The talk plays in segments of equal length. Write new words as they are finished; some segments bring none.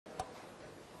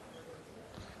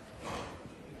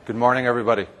Good morning,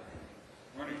 everybody.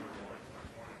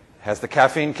 Has the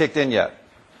caffeine kicked in yet?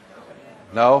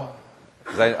 No?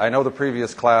 Because I know the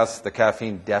previous class, the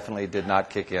caffeine definitely did not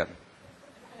kick in.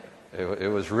 It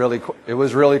was really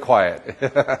quiet.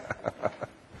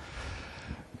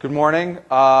 Good morning.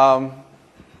 My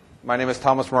name is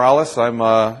Thomas Morales. I'm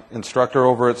an instructor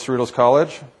over at Cerritos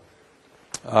College.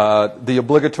 The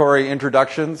obligatory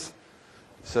introductions,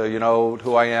 so you know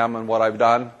who I am and what I've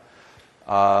done.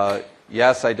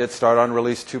 Yes, I did start on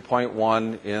release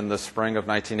 2.1 in the spring of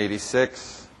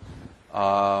 1986.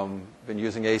 Been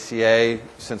using ACA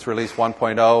since release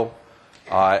 1.0.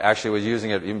 I actually was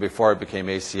using it even before it became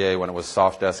ACA when it was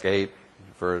Sofdesk 8,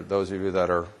 for those of you that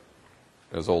are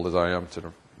as old as I am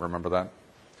to remember that.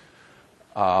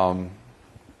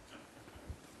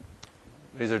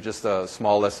 These are just a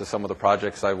small list of some of the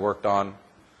projects I've worked on.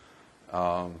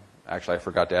 Actually, I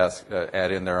forgot to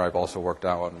add in there, I've also worked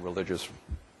out on religious.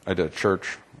 I did a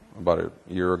church about a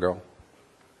year ago.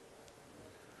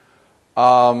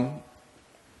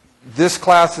 This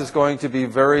class is going to be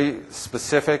very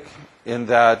specific in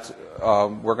that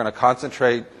we're going to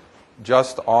concentrate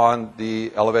just on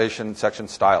the elevation section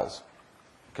styles.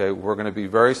 Okay, we're going to be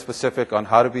very specific on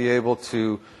how to be able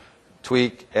to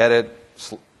tweak, edit,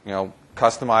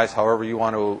 customize however you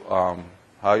want to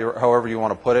however you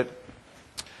want to put it,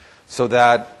 so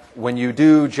that when you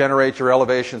do generate your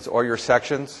elevations or your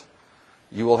sections,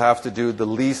 you will have to do the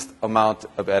least amount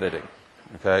of editing.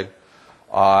 Okay?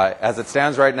 As it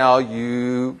stands right now,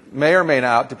 you may or may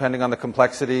not, depending on the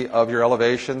complexity of your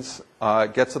elevations,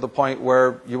 get to the point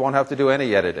where you won't have to do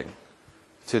any editing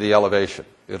to the elevation.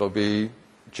 It'll be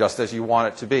just as you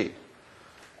want it to be.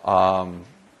 But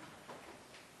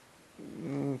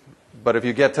if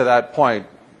you get to that point,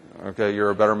 okay,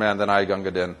 you're a better man than I,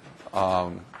 Gunga Din.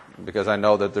 Because I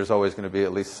know that there's always going to be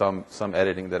at least some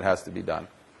editing that has to be done.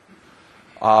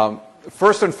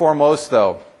 First and foremost,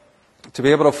 though, to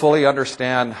be able to fully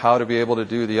understand how to be able to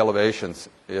do the elevations,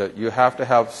 you have to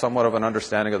have somewhat of an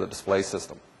understanding of the display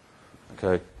system.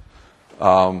 Okay.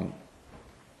 How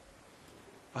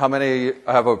many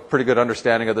have a pretty good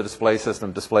understanding of the display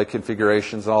system, display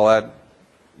configurations and all that?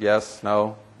 Yes?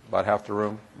 No? About half the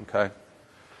room? Okay.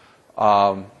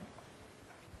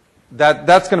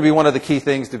 That's going to be one of the key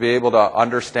things, to be able to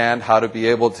understand how to be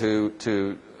able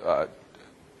to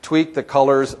tweak the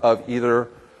colors of either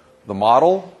the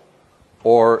model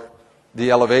or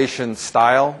the elevation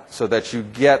style so that you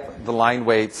get the line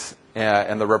weights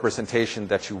and the representation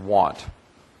that you want.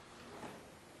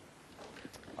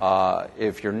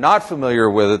 If you're not familiar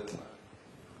with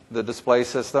the display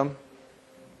system,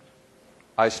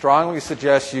 I strongly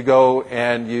suggest you go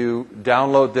and you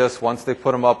download this once they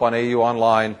put them up on AU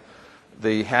Online.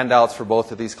 The handouts for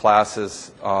both of these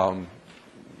classes,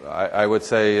 I would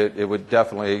say it would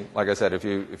definitely, like I said, if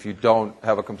you don't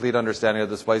have a complete understanding of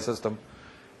the display system,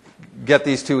 get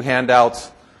these two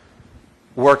handouts,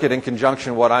 work it in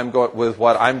conjunction with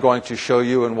what I'm going to show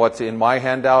you and what's in my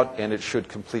handout, and it should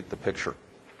complete the picture.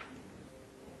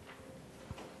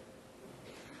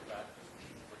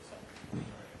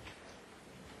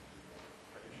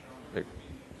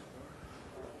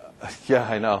 Yeah,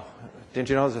 I know. Didn't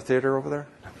you know there's a theater over there?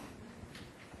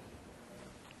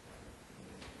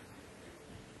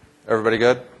 Everybody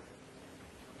good?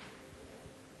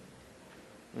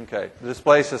 Okay, the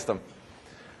display system.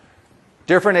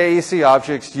 Different AEC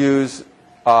objects use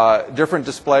different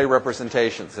display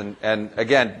representations. And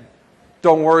again,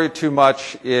 don't worry too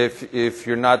much if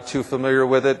you're not too familiar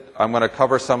with it. I'm going to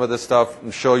cover some of this stuff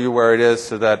and show you where it is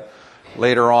so that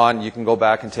later on you can go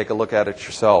back and take a look at it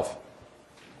yourself.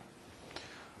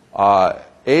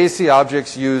 AEC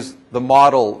objects use the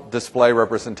model display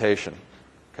representation.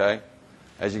 Okay?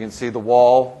 As you can see, the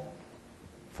wall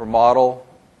for model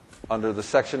under the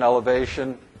section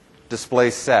elevation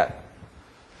display set.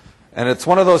 And it's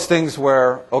one of those things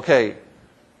where, okay,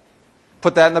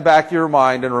 put that in the back of your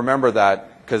mind and remember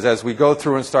that, because as we go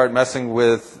through and start messing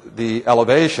with the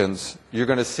elevations, you're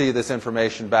going to see this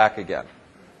information back again.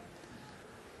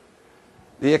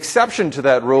 The exception to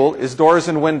that rule is doors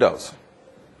and windows.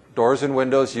 Doors and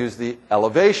windows use the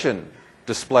elevation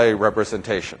display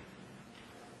representation.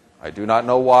 I do not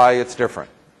know why it's different.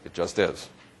 It just is.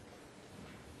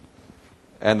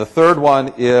 And the third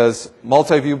one is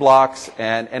multi-view blocks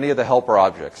and any of the helper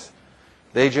objects.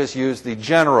 They just use the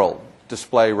general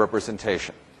display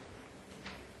representation.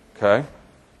 Okay?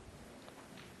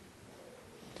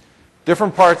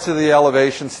 Different parts of the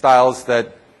elevation styles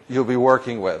that you'll be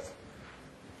working with.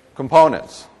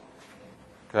 Components.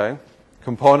 Okay?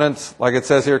 Components, like it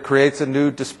says here, creates a new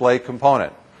display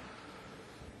component.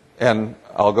 And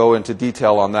I'll go into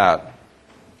detail on that.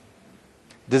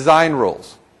 Design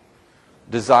rules.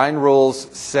 Design rules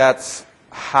sets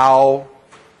how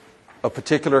a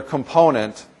particular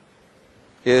component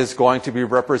is going to be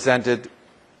represented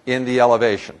in the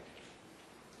elevation.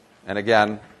 And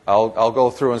again, I'll go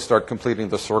through and start completing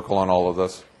the circle on all of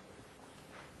this.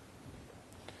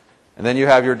 And then you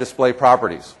have your display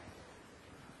properties.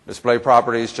 Display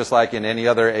properties, just like in any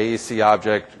other AEC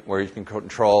object, where you can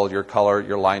control your color,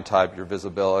 your line type, your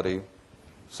visibility,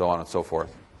 so on and so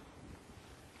forth.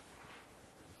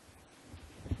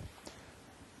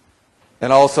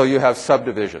 And also you have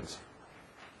subdivisions.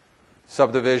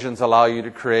 Subdivisions allow you to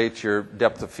create your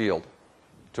depth of field,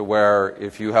 to where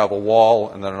if you have a wall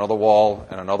and then another wall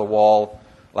and another wall,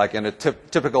 like in a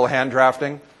typical hand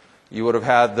drafting, you would have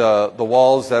had the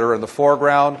walls that are in the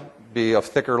foreground be of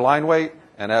thicker line weight,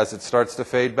 and as it starts to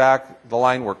fade back, the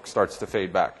line work starts to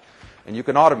fade back. And you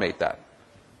can automate that.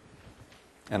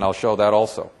 And I'll show that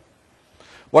also.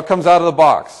 What comes out of the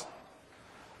box?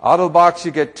 Out of the box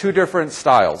you get two different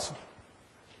styles.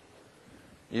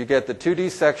 You get the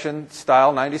 2D section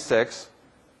style 96,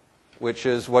 which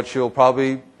is what you'll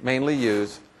probably mainly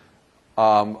use.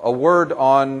 A word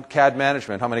on CAD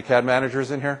management. How many CAD managers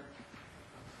in here?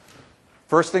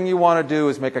 First thing you want to do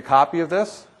is make a copy of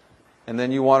this, and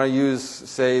then you want to use,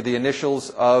 say, the initials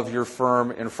of your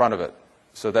firm in front of it,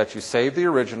 so that you save the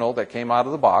original that came out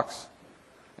of the box,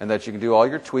 and that you can do all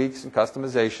your tweaks and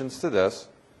customizations to this,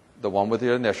 the one with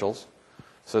your initials,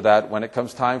 so that when it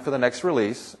comes time for the next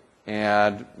release,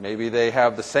 and maybe they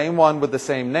have the same one with the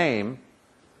same name,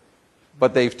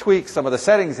 but they've tweaked some of the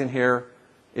settings in here,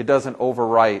 it doesn't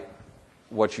overwrite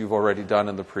what you've already done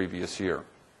in the previous year.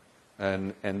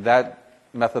 And that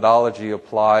methodology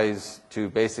applies to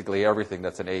basically everything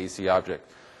that's an AEC object.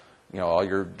 You know, all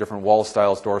your different wall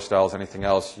styles, door styles, anything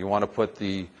else. You want to put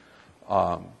the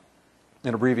an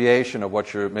abbreviation of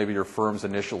what maybe your firm's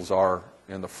initials are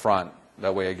in the front.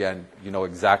 That way, again, you know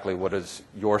exactly what is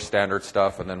your standard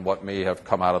stuff and then what may have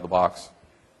come out of the box.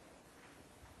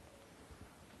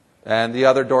 And the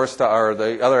other door style, or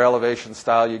the other elevation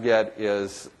style you get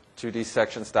is 2D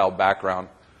section style background.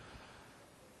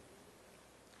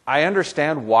 I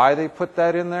understand why they put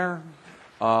that in there,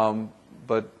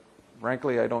 but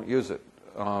frankly, I don't use it.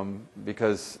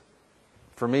 Because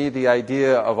for me, the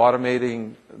idea of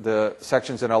automating the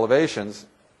sections and elevations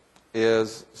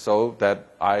is so that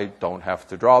I don't have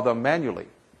to draw them manually.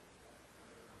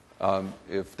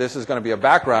 If this is going to be a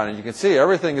background, and you can see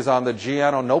everything is on the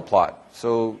Giano no plot,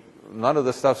 so none of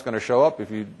this stuff's going to show up if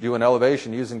you do an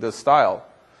elevation using this style.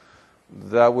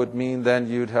 That would mean then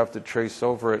you'd have to trace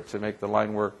over it to make the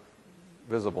line work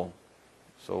visible.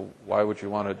 So why would you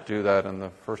want to do that in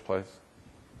the first place?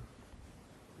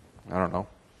 I don't know.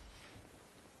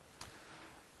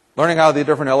 Learning how the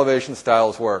different elevation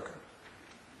styles work.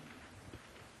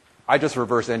 I just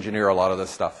reverse engineer a lot of this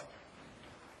stuff.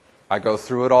 I go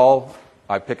through it all,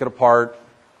 I pick it apart,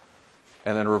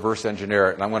 and then reverse engineer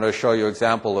it. And I'm going to show you an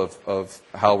example of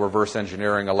how reverse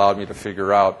engineering allowed me to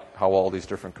figure out how all these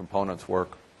different components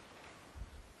work.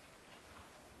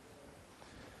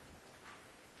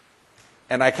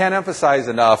 And I can't emphasize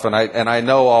enough, and I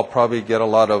know I'll probably get a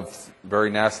lot of very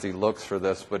nasty looks for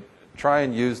this, but try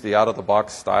and use the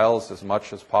out-of-the-box styles as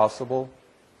much as possible.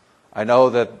 I know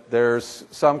that there's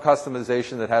some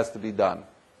customization that has to be done.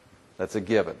 That's a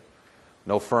given.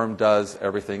 No firm does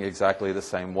everything exactly the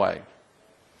same way.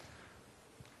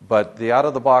 But the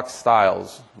out-of-the-box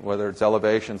styles, whether it's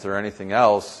elevations or anything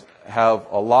else, have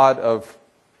a lot of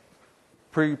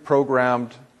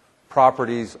pre-programmed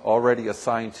properties already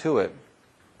assigned to it.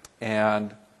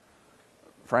 And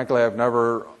frankly, I've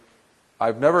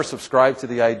never subscribed to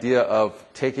the idea of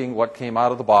taking what came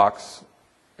out of the box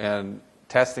and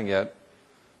testing it,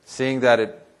 seeing that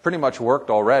it pretty much worked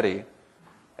already,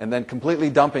 and then completely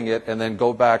dumping it and then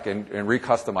go back and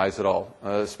recustomize it all,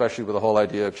 especially with the whole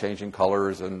idea of changing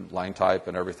colors and line type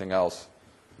and everything else.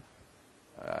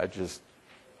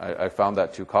 I found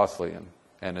that too costly,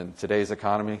 and in today's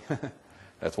economy,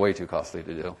 that's way too costly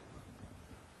to do.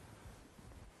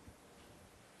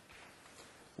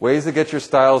 Ways to get your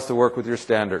styles to work with your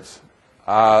standards.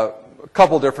 A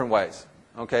couple different ways.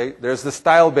 Okay, there's the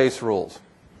style-based rules,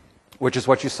 which is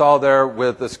what you saw there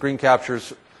with the screen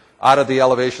captures out of the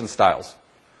elevation styles.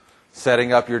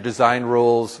 Setting up your design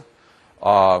rules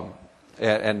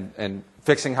and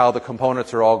fixing how the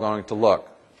components are all going to look.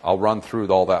 I'll run through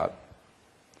all that.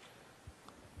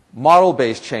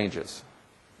 Model-based changes.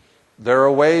 There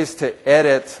are ways to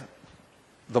edit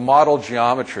the model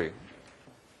geometry.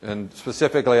 And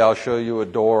specifically, I'll show you a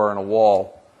door and a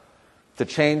wall to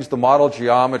change the model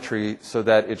geometry so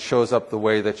that it shows up the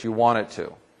way that you want it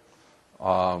to.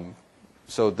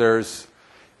 So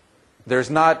There's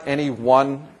not any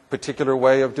one particular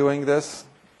way of doing this.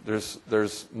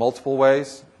 There's multiple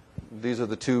ways. These are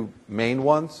the two main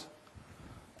ones.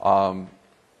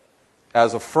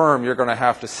 As a firm, you're going to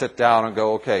have to sit down and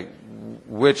go, okay,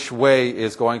 which way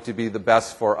is going to be the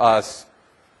best for us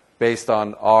based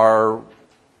on our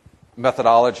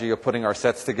methodology of putting our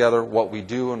sets together, what we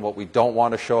do and what we don't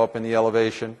want to show up in the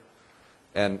elevation,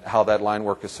 and how that line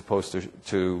work is supposed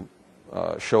to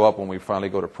show up when we finally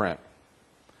go to print.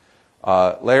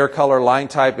 Layer color line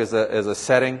type is a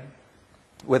setting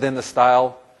within the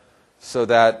style so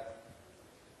that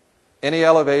any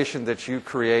elevation that you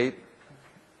create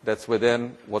that's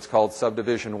within what's called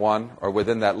subdivision 1 or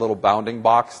within that little bounding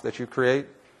box that you create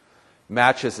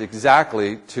matches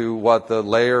exactly to what the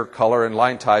layer color and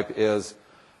line type is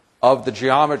of the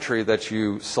geometry that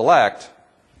you select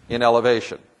in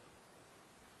elevation.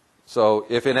 So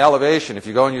if in elevation, if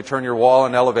you go and you turn your wall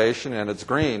in elevation and it's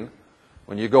green,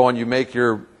 when you go and you make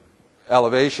your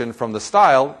elevation from the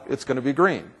style, it's going to be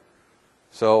green.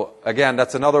 So again,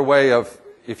 that's another way of,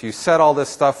 if you set all this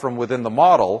stuff from within the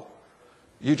model,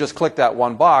 you just click that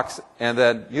one box and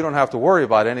then you don't have to worry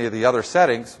about any of the other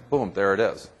settings. Boom, there it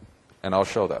is. And I'll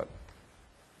show that.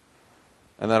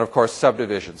 And then of course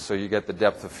subdivisions, so you get the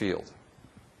depth of field.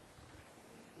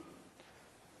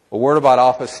 A word about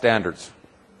office standards.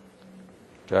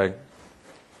 Okay.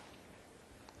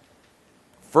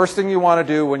 First thing you want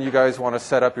to do when you guys want to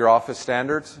set up your office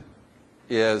standards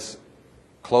is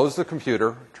close the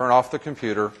computer, turn off the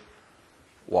computer,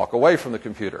 walk away from the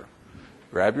computer.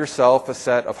 Grab yourself a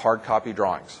set of hard copy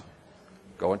drawings.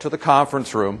 Go into the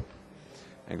conference room,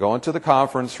 and go into the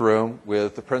conference room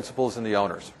with the principals and the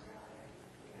owners.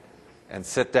 And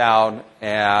sit down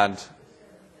and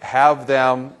have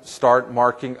them start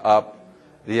marking up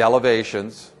the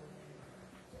elevations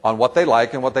on what they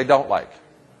like and what they don't like,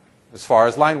 as far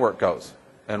as line work goes,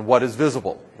 and what is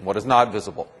visible and what is not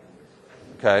visible.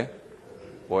 Okay?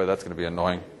 Boy, that's going to be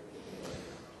annoying.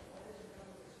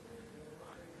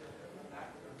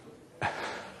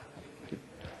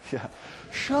 Yeah.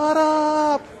 Shut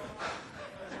up!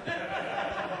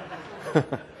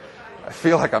 I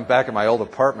feel like I'm back in my old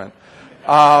apartment.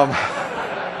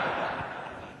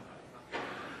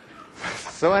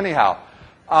 So anyhow,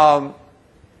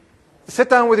 sit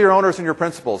down with your owners and your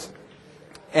principals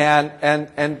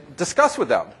and discuss with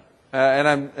them.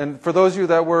 And for those of you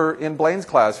that were in Blaine's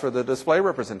class for the display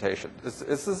representation,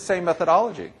 it's the same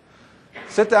methodology.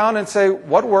 Sit down and say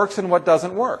what works and what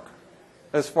doesn't work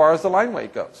as far as the line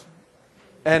weight goes.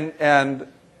 And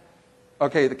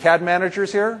okay, the CAD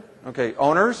managers here, okay,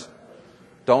 owners,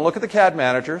 don't look at the CAD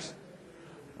managers,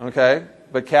 okay,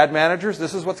 but CAD managers,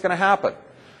 this is what's going to happen.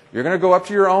 You're going to go up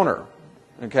to your owner,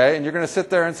 okay, and you're going to sit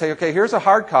there and say, okay, here's a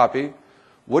hard copy.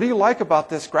 What do you like about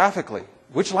this graphically?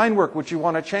 Which line work would you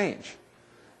want to change?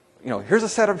 You know, here's a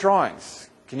set of drawings.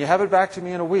 Can you have it back to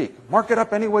me in a week? Mark it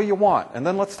up any way you want, and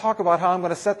then let's talk about how I'm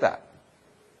going to set that.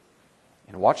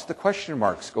 And watch the question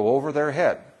marks go over their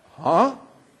head. Huh?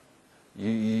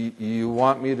 You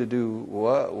want me to do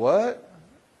what?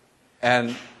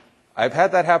 And I've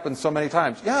had that happen so many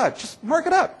times. Yeah, just mark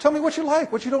it up. Tell me what you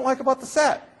like, what you don't like about the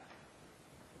set.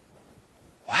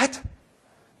 What?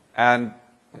 And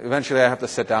eventually I have to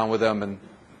sit down with them and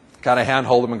kind of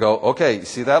handhold them and go, okay, you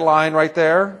see that line right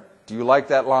there? Do you like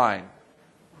that line?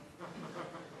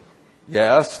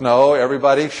 Yes, no,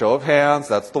 everybody, show of hands,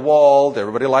 that's the wall. Did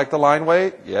everybody like the line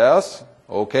weight? Yes?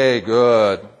 Okay,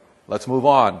 good. Let's move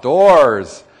on.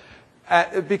 Doors.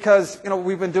 Because, you know,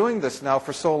 we've been doing this now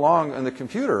for so long on the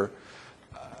computer,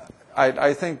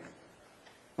 I think,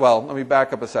 well, let me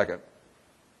back up a second.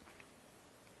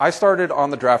 I started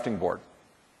on the drafting board.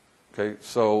 Okay,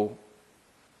 so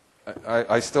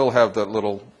I still have the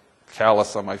little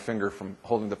callus on my finger from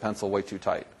holding the pencil way too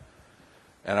tight.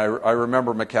 And I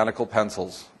remember mechanical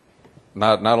pencils.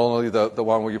 Not only the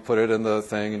one where you put it in the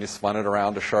thing and you spun it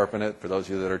around to sharpen it. For those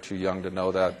of you that are too young to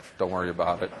know that, don't worry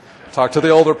about it. Talk to the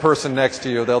older person next to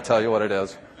you. They'll tell you what it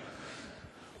is.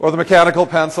 Or the mechanical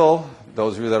pencil.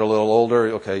 Those of you that are a little older,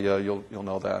 okay, yeah, you'll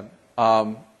know that.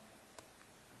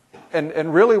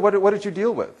 And really, what did you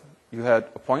deal with? You had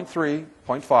a 0.3,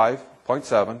 0.5,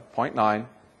 0.7, 0.9.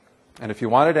 And if you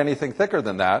wanted anything thicker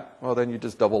than that, well, then you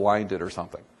just double-lined it or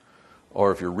something.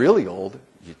 Or if you're really old,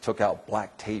 you took out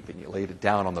black tape and you laid it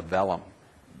down on the vellum.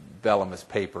 Vellum is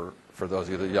paper, for those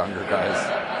of you the younger guys.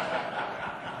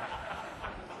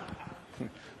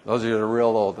 Those of you that are real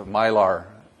old, the Mylar.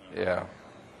 Yeah.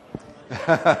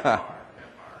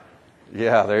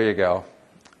 Yeah, there you go.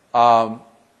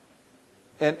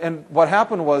 And what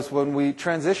happened was when we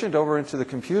transitioned over into the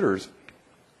computers,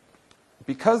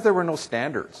 because there were no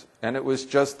standards, and it was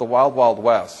just the wild, wild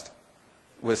west,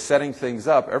 was setting things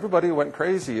up, everybody went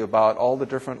crazy about all the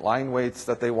different line weights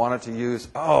that they wanted to use.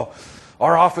 Oh,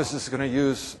 our office is going to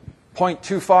use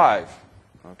 0.25.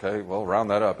 Okay, well, round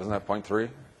that up. Isn't that 0.3?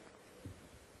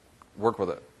 Work with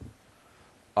it.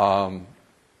 And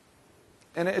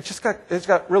it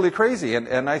got really crazy.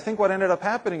 And I think what ended up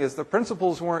happening is the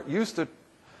principals weren't used to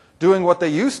doing what they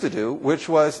used to do, which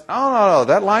was, oh, no,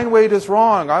 that line weight is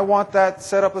wrong. I want that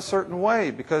set up a certain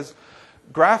way. Because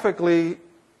graphically,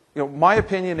 my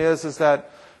opinion is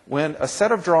that when a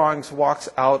set of drawings walks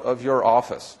out of your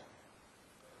office,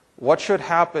 what should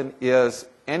happen is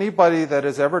anybody that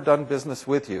has ever done business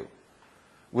with you,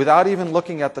 without even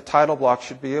looking at the title block,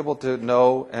 should be able to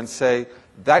know and say,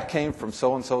 that came from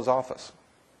so-and-so's office.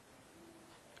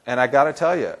 And I got to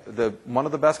tell you, one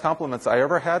of the best compliments I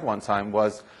ever had one time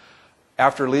was,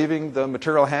 after leaving the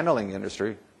material handling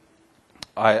industry,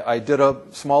 I did a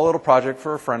small little project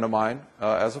for a friend of mine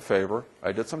as a favor.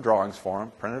 I did some drawings for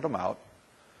him, printed them out.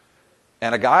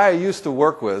 And a guy I used to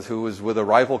work with, who was with a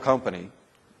rival company,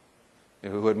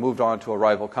 who had moved on to a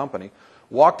rival company,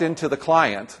 walked into the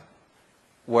client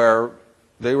where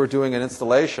they were doing an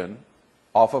installation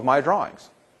off of my drawings.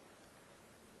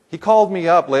 He called me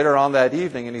up later on that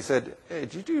evening and he said, hey,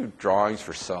 did you do drawings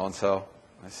for so-and-so?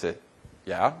 I said,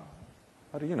 yeah.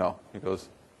 How do you know? He goes,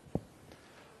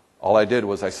 all I did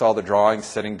was I saw the drawings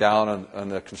sitting down on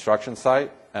the construction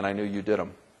site, and I knew you did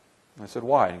them. I said,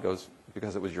 why? And he goes,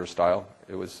 because it was your style.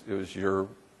 It was your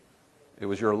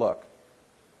look,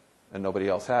 and nobody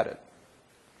else had it.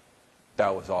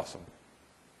 That was awesome.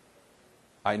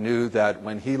 I knew that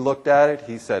when he looked at it,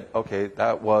 he said, okay,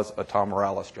 that was a Tom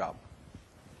Morales job.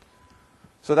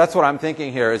 So that's what I'm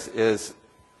thinking here is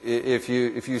if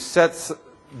you set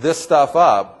this stuff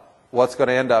up, what's going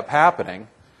to end up happening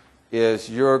is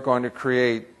you're going to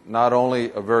create not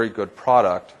only a very good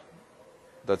product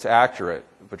that's accurate,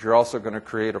 but you're also going to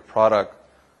create a product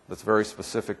that's very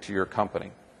specific to your company.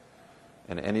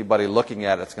 And anybody looking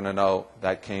at it's going to know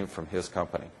that came from his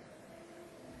company.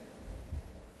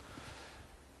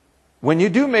 When you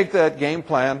do make that game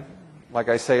plan, like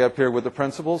I say up here with the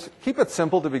principles, keep it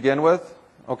simple to begin with,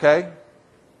 okay?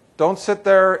 Don't sit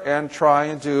there and try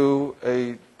and do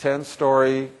a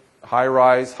 10-story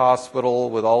high-rise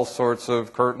hospital with all sorts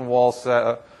of curtain wall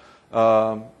setups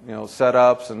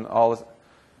and all this.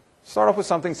 Start off with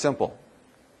something simple.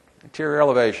 Interior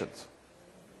elevations.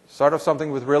 Start off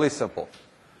something with really simple.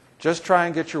 Just try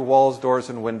and get your walls, doors,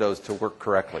 and windows to work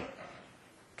correctly.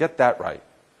 Get that right.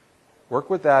 Work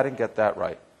with that and get that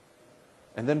right.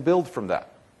 And then build from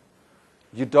that.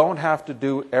 You don't have to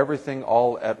do everything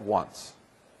all at once.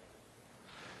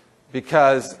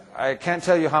 Because I can't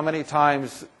tell you how many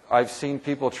times I've seen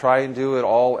people try and do it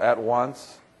all at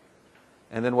once,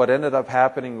 and then what ended up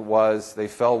happening was they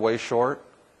fell way short,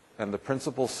 and the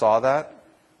principals saw that,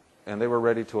 and they were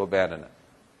ready to abandon it.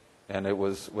 And it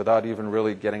was, without even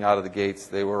really getting out of the gates,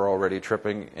 they were already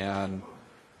tripping, and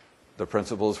the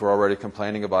principals were already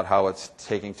complaining about how it's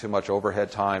taking too much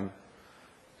overhead time,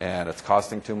 and it's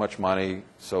costing too much money,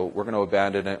 so we're going to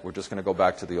abandon it, we're just going to go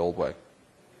back to the old way.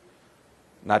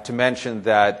 Not to mention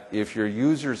that if your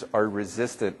users are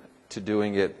resistant to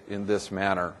doing it in this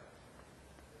manner,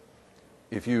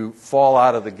 if you fall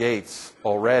out of the gates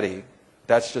already,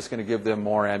 that's just going to give them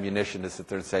more ammunition to sit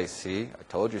there and say, see, I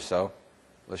told you so.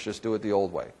 Let's just do it the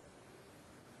old way.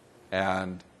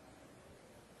 And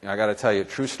I got to tell you,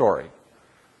 true story.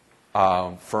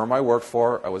 Firm I worked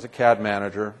for, I was a CAD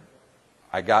manager.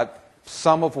 I got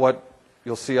some of what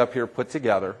you'll see up here put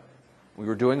together. We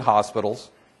were doing hospitals.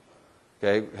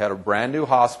 Okay, we had a brand new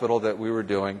hospital that we were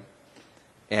doing,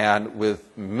 and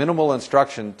with minimal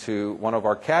instruction to one of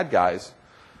our CAD guys,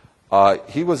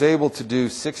 he was able to do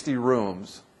 60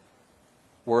 rooms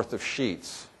worth of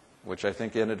sheets, which I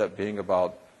think ended up being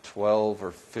about 12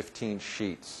 or 15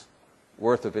 sheets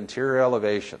worth of interior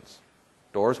elevations,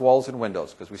 doors, walls, and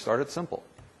windows, because we started simple,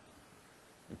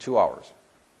 in 2 hours.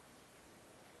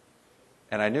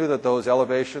 And I knew that those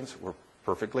elevations were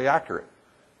perfectly accurate,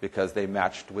 because they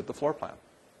matched with the floor plan.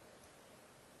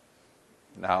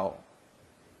 Now,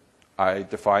 I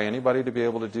defy anybody to be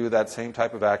able to do that same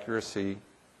type of accuracy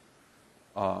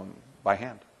by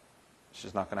hand. It's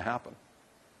just not going to happen.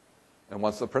 And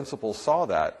once the principals saw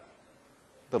that,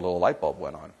 the little light bulb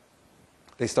went on.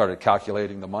 They started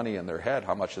calculating the money in their head,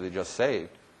 how much they just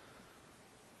saved.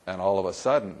 And all of a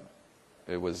sudden,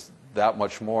 it was that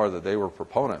much more that they were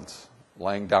proponents,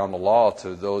 laying down the law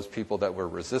to those people that were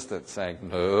resistant, saying,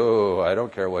 no, I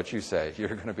don't care what you say. You're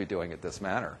going to be doing it this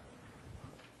manner.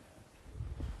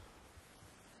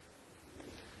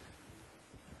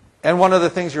 And one of the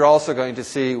things you're also going to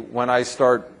see when I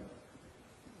start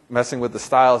messing with the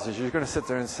styles is you're going to sit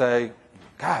there and say,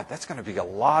 God, that's going to be a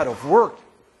lot of work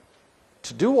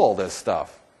to do all this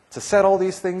stuff, to set all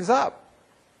these things up.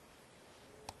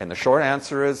 And the short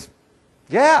answer is,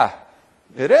 yeah,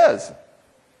 it is.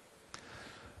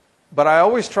 But I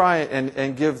always try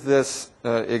and give this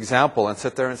example and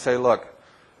sit there and say, look,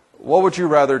 what would you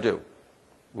rather do?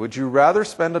 Would you rather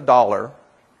spend $1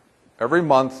 every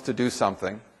month to do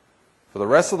something for the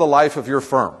rest of the life of your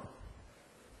firm,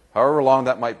 however long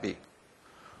that might be?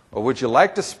 Or would you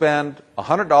like to spend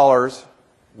 $100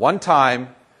 one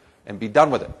time and be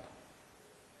done with it?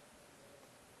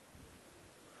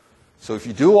 So if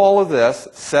you do all of this,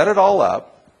 set it all up,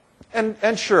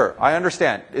 and sure, I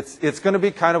understand, it's going to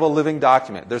be kind of a living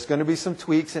document. There's going to be some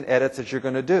tweaks and edits that you're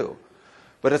going to do.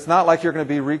 But it's not like you're going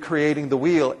to be recreating the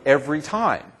wheel every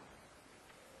time.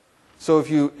 So if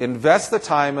you invest the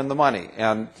time and the money,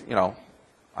 and, you know,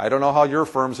 I don't know how your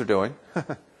firms are doing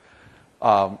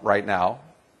right now,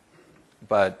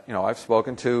 but, you know, I've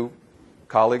spoken to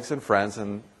colleagues and friends,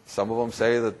 and some of them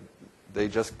say that they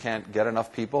just can't get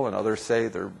enough people, and others say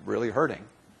they're really hurting.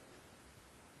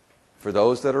 For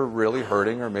those that are really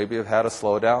hurting or maybe have had a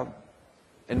slowdown,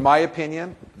 in my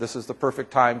opinion, this is the perfect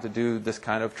time to do this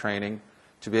kind of training,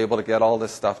 to be able to get all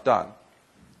this stuff done,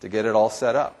 to get it all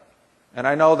set up. And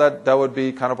I know that that would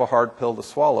be kind of a hard pill to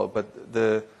swallow, but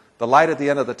the light at the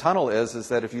end of the tunnel is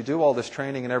that if you do all this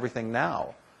training and everything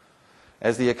now,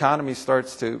 as the economy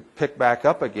starts to pick back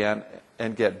up again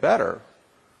and get better,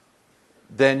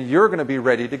 then you're going to be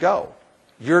ready to go.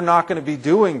 You're not going to be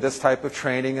doing this type of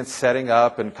training and setting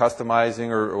up and customizing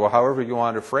or however you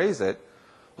want to phrase it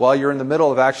while you're in the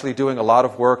middle of actually doing a lot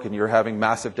of work and you're having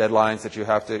massive deadlines that you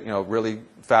have to, you know, really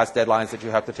fast deadlines that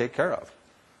you have to take care of.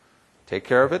 Take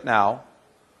care of it now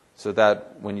so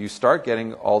that when you start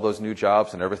getting all those new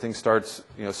jobs and everything starts,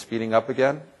 you know, speeding up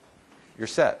again, you're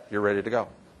set. You're ready to go.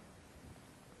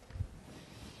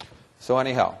 So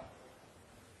anyhow,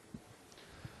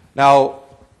 now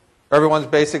everyone's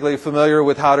basically familiar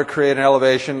with how to create an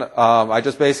elevation. I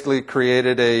just basically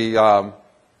created a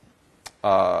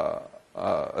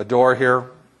door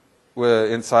here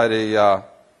inside a,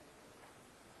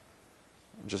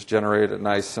 just generate a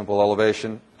nice simple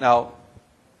elevation. Now,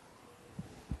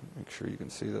 make sure you can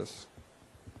see this.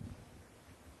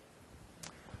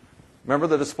 Remember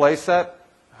the display set,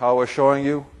 how I was showing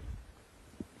you?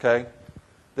 Okay.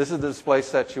 This is the display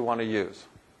set you want to use.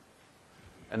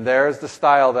 And there's the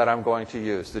style that I'm going to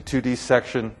use, the 2D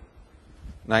section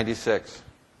 96.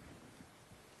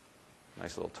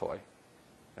 Nice little toy.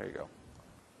 There you go.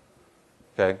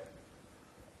 Okay.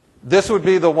 This would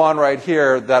be the one right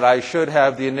here that I should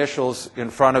have the initials in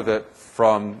front of it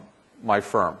from my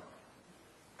firm.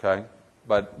 Okay.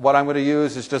 But what I'm going to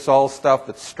use is just all stuff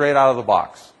that's straight out of the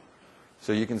box.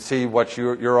 So you can see what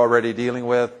you're already dealing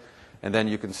with, and then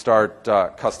you can start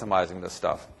customizing this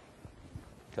stuff.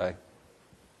 Okay.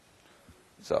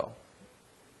 So,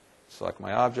 select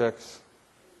my objects,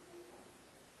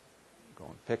 go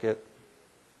and pick it,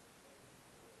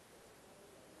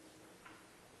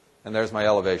 and there's my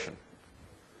elevation.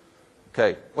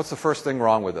 Okay, what's the first thing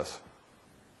wrong with this?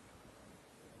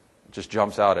 It just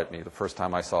jumps out at me the first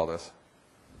time I saw this.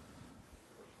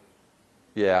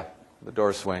 Yeah, the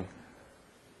door swing.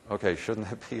 Okay, shouldn't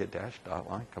that be a dashed dot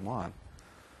line? Come on.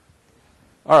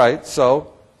 All right,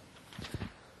 so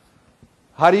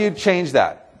how do you change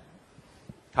that?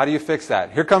 How do you fix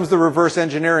that? Here comes the reverse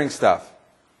engineering stuff.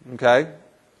 Okay?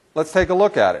 Let's take a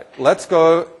look at it. Let's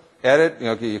go edit.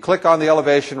 You click on the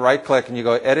elevation, right click, and you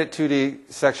go edit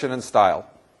 2D section and style.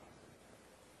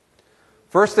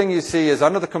 First thing you see is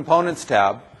under the components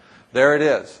tab, there it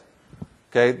is.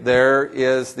 Okay, there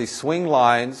is the swing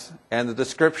lines and the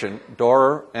description,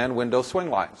 door and window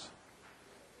swing lines.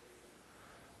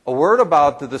 A word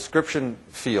about the description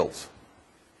fields.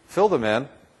 Fill them in.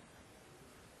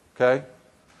 Okay?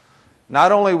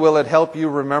 Not only will it help you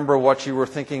remember what you were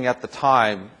thinking at the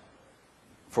time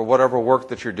for whatever work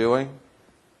that you're doing,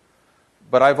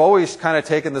 but I've always kind of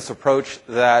taken this approach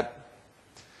that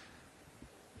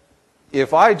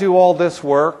if I do all this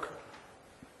work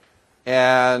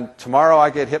and tomorrow I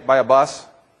get hit by a bus,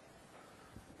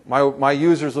 my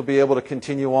users will be able to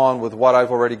continue on with what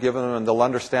I've already given them, and they'll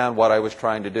understand what I was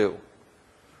trying to do.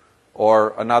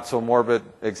 Or a not so morbid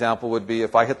example would be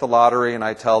if I hit the lottery and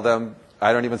I tell them,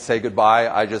 I don't even say goodbye,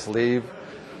 I just leave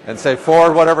and say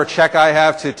forward whatever check I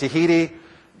have to Tahiti,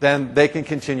 then they can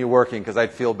continue working, because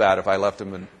I'd feel bad if I left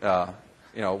them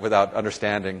without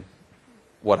understanding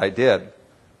what I did.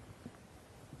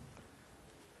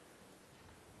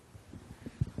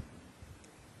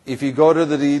 If you go to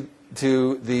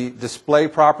the display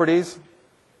properties,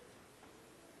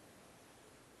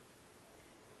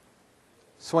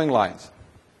 Swing lines.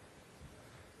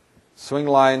 Swing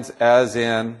lines as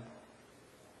in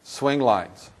swing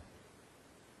lines.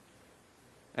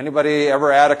 Anybody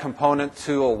ever add a component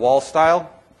to a wall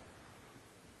style?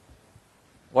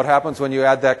 What happens when you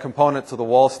add that component to the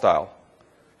wall style?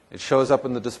 It shows up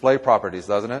in the display properties,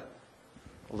 doesn't it?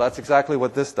 Well, that's exactly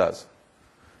what this does.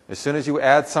 As soon as you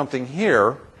add something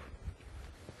here,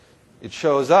 it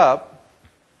shows up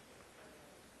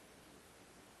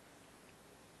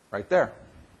right there.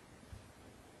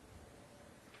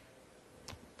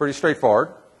 Pretty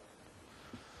straightforward.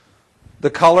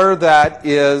 The color that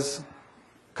is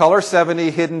color 70,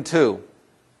 hidden 2.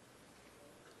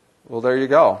 Well, there you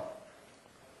go.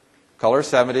 Color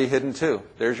 70, hidden 2.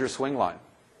 There's your swing line.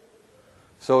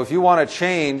 So if you want to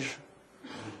change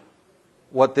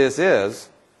what this is,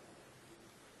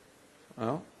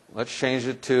 well, let's change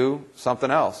it to something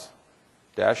else.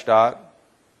 Dash dot.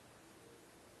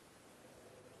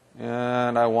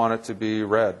 And I want it to be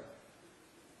red.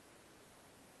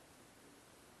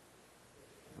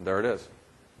 There it is.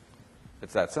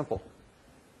 It's that simple.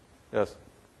 Yes?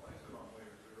 Why is it on layer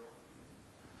 0?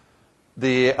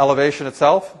 The elevation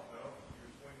itself? No,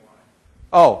 your swing line.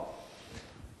 Oh.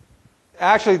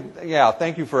 Actually, yeah,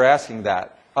 thank you for asking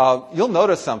that. You'll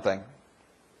notice something.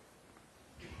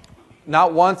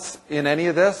 Not once in any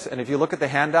of this, and if you look at the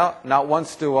handout, not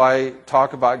once do I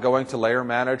talk about going to Layer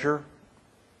Manager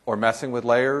or messing with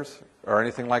layers or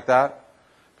anything like that,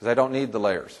 because I don't need the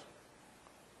layers.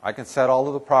 I can set all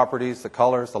of the properties, the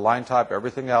colors, the line type,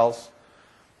 everything else.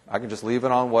 I can just leave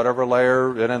it on whatever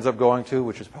layer it ends up going to,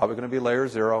 which is probably going to be layer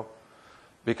 0,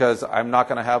 because I'm not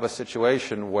going to have a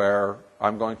situation where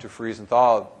I'm going to freeze and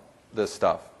thaw this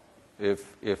stuff.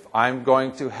 If I'm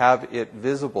going to have it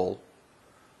visible,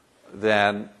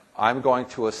 then I'm going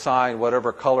to assign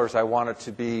whatever colors I want it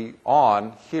to be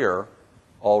on here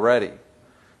already.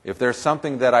 If there's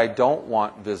something that I don't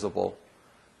want visible,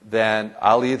 then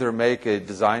I'll either make a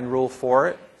design rule for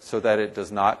it so that it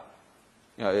does not,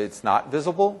 it's not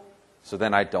visible, so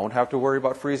then I don't have to worry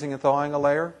about freezing and thawing a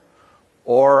layer,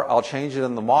 or I'll change it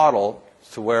in the model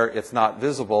to where it's not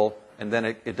visible and then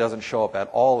it doesn't show up at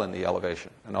all in the elevation.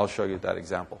 And I'll show you that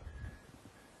example.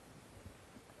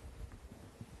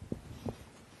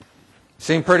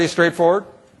 Seem pretty straightforward?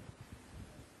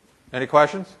 Any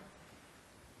questions?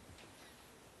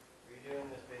 Are you doing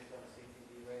this based on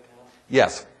CTB right now?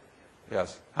 Yes.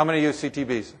 Yes. How many use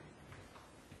CTBs?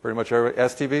 Pretty much everybody.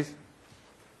 STBs?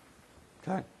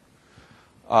 Okay.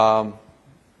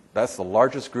 That's the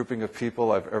largest grouping of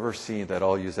people I've ever seen that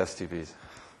all use STBs.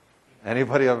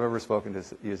 Anybody I've ever spoken to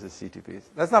uses CTBs.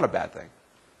 That's not a bad thing.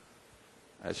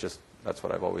 It's just, that's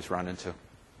what I've always run into.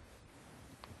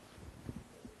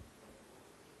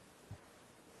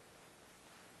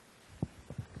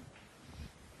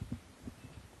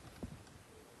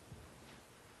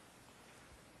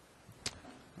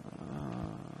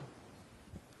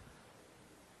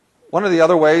 One of the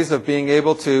other ways of being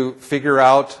able to figure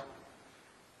out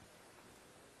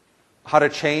how to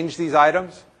change these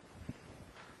items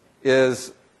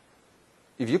is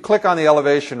if you click on the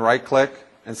elevation, right-click,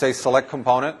 and say Select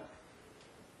Component.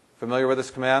 Familiar with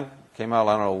this command? Came out,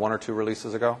 I don't know, 1 or 2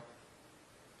 releases ago.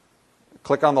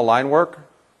 Click on the line work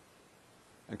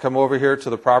and come over here to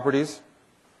the Properties.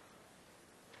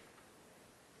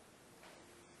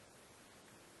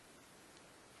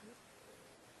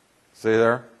 See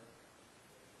there?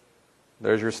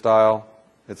 There's your style.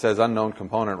 It says unknown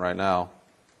component right now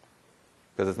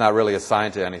because it's not really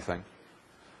assigned to anything.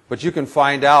 But you can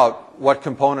find out what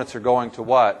components are going to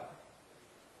what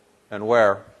and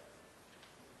where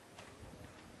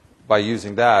by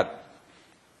using that.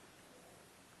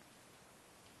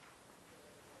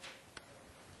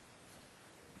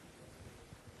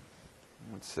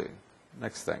 Let's see.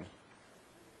 Next thing.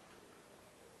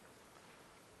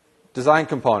 Design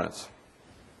components.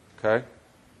 Okay?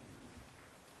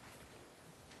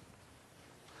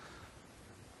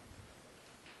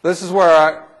 This is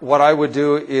where what I would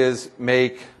do is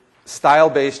make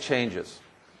style-based changes,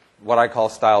 what I call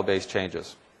style-based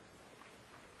changes.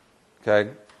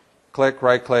 Okay? Click,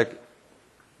 right-click,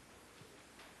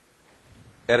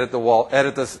 edit the wall,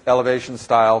 edit this elevation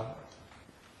style.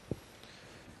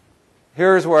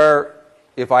 Here's where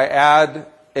if I add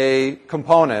a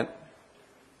component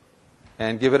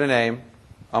and give it a name,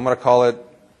 I'm going to call it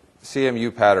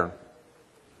CMU pattern.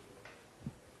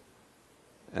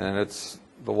 And it's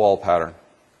the wall pattern.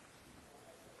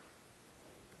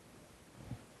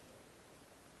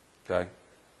 Okay.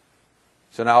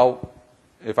 So now,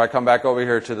 if I come back over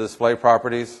here to the display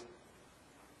properties,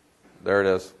 there it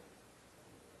is.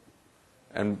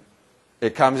 And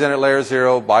it comes in at layer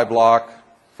 0 by block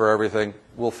for everything.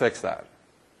 we'll fix that.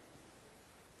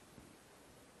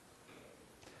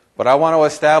 But I want to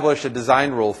establish a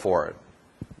design rule for it.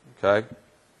 Okay?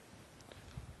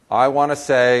 I want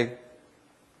to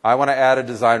add a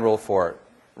design rule for it.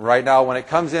 Right now, when it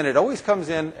comes in, it always comes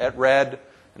in at red,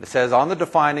 and it says on the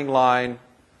defining line,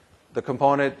 the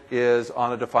component is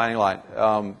on the defining line.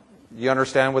 You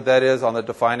understand what that is on the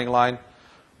defining line?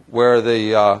 Where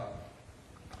the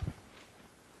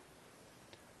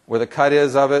cut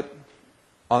is of it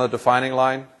on the defining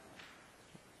line?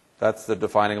 That's the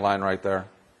defining line right there.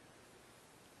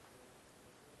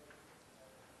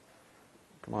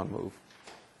 Come on, move.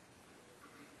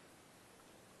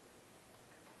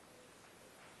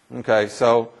 Okay,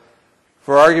 so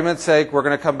for argument's sake, we're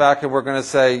going to come back and we're going to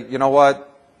say, you know what?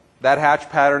 That hatch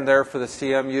pattern there for the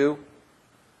CMU,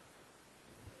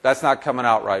 that's not coming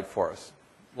out right for us.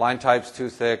 Line type's too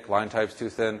thick, line type's too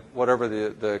thin, whatever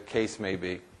the case may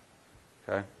be.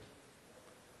 Okay?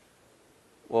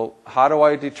 Well, how do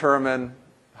I determine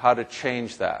how to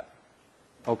change that?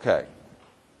 Okay,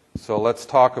 so let's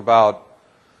talk about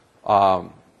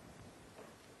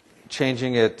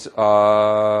changing it,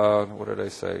 what did I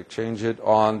say? Change it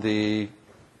on the,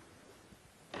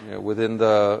 within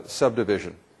the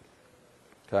subdivision.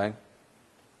 Okay?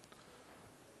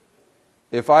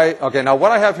 Okay, now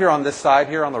what I have here on this side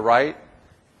here on the right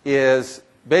is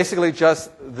basically just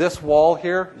this wall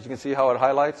here, as you can see how it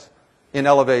highlights, in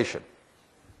elevation.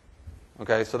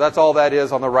 Okay, so that's all that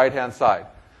is on the right-hand side.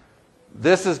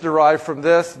 This is derived from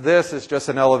this. This is just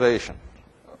an elevation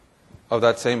of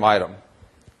that same item.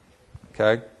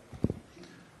 Okay?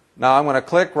 Now I'm going to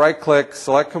click, right-click,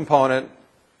 select component,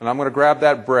 and I'm going to grab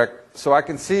that brick so I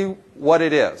can see what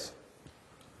it is.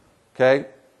 Okay?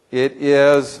 It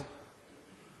is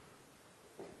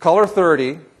color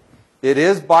 30. It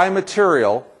is by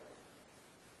material.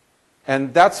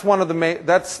 And that's one of the main,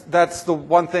 that's the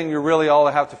one thing you really all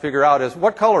have to figure out is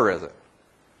what color is it?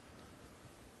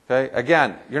 Okay?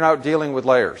 Again, you're not dealing with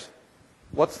layers.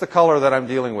 What's the color that I'm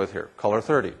dealing with here? Color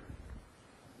 30.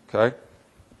 Okay?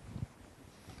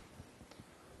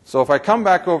 So if I come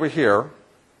back over here,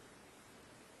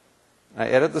 I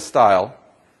edit the style,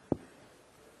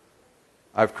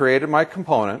 I've created my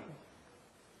component.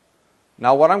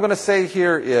 Now what I'm going to say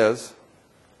here is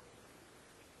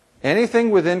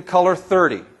anything within color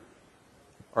 30,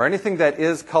 or anything that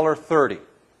is color 30,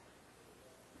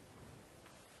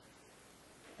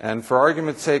 and for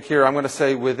argument's sake here, I'm going to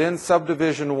say within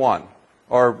subdivision 1,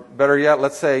 or better yet,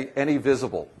 let's say any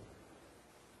visible.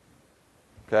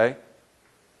 Okay?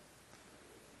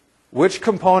 Which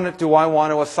component do I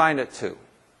want to assign it to?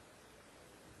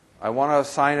 I want to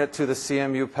assign it to the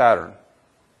CMU pattern.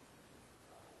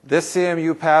 This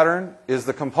CMU pattern is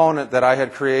the component that I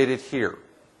had created here.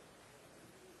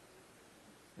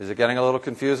 Is it getting a little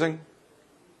confusing?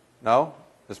 No?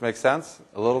 This makes sense?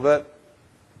 A little bit?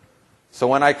 So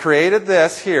when I created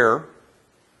this here,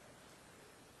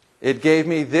 it gave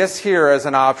me this here as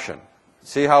an option.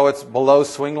 See how it's below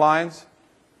swing lines?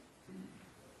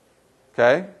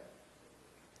 Okay?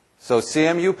 So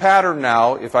CMU pattern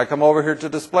now, if I come over here to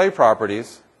display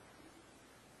properties,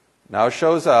 now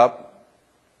shows up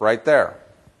right there.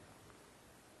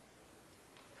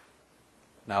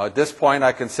 Now at this point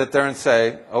I can sit there and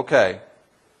say, okay,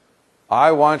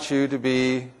 I want you to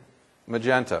be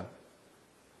magenta.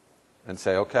 And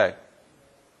say okay.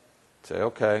 Say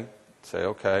okay. Say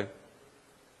okay.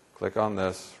 Click on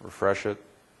this, refresh it,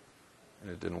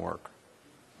 and it didn't work.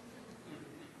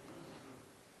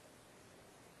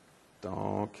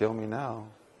 Don't kill me now.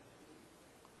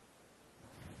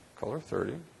 Color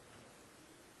 30.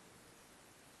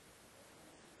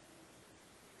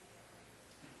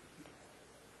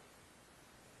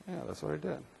 Yeah, that's what I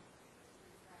did.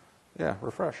 Yeah,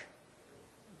 refresh.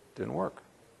 Didn't work.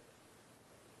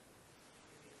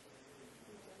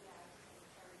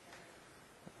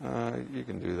 You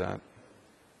can do that.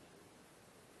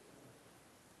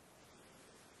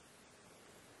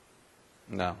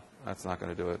 No, that's not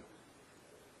going to do it.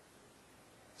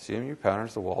 CMU pattern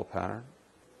is the wall pattern.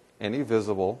 Any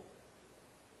visible.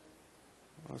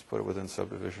 Let's put it within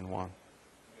subdivision 1.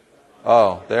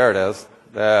 Oh, there it is.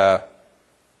 There.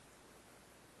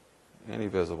 Any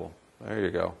visible. There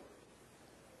you go.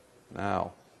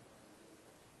 Now.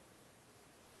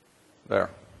 There.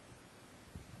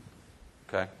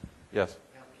 Okay. Yes?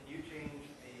 Now, can you change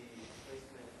the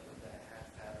placement of that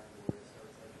hatch pattern where it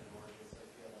starts like an orange, so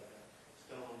you have like a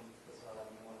stone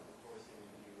facade and you want the coursing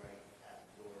to be right at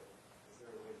the door? Is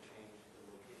there a way to change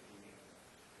the location,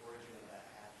 the origin of that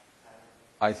hatch pattern?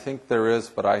 I think there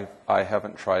is, but I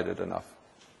haven't tried it enough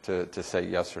to say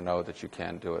yes or no that you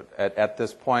can do it. At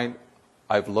this point,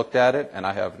 I've looked at it, and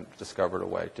I haven't discovered a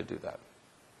way to do that.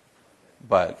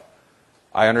 But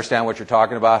I understand what you're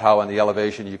talking about, how in the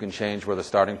elevation you can change where the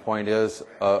starting point is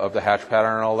of the hatch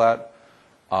pattern and all that.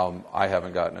 I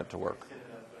haven't gotten it to work.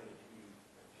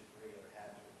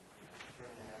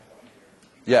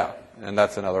 Yeah, and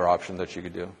that's another option that you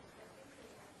could do.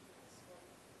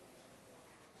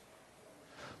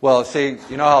 Well, see,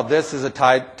 you know how this is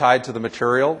tied to the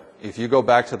material? If you go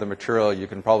back to the material, you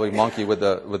can probably monkey with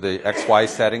the XY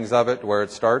settings of it, where it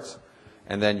starts,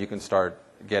 and then you can start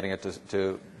getting it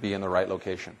to be in the right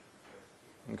location.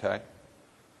 Okay?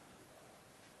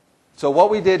 So what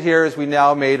we did here is we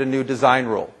now made a new design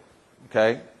rule.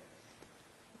 Okay?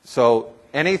 So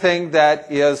anything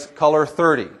that is color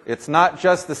 30, it's not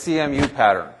just the CMU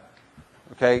pattern.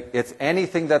 Okay? It's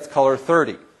anything that's color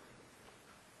 30.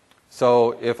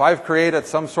 So if I've created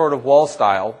some sort of wall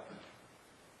style,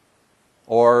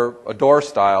 or a door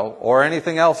style, or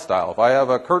anything else style, if I have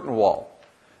a curtain wall,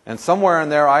 and somewhere in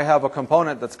there I have a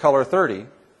component that's color 30,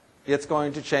 it's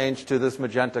going to change to this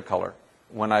magenta color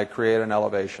when I create an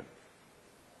elevation.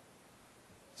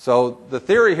 So the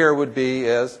theory here would be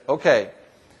is, okay,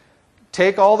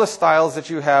 take all the styles that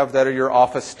you have that are your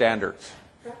office standards,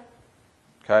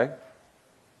 okay,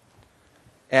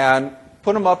 and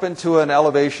put them up into an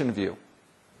elevation view.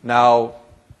 Now,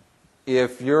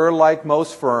 if you're like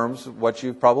most firms, what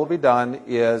you've probably done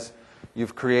is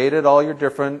you've created all your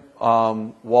different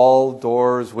wall,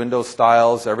 doors, window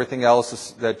styles, everything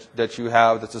else that you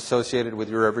have that's associated with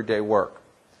your everyday work.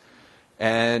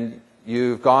 And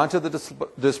you've gone to the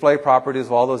display properties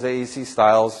of all those AEC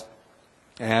styles,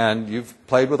 and you've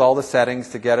played with all the settings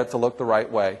to get it to look the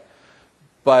right way.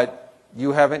 But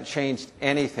you haven't changed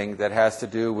anything that has to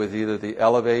do with either the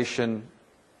elevation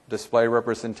display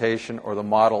representation or the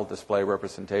model display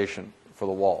representation for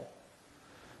the wall.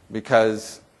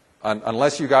 Because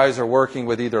unless you guys are working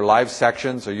with either live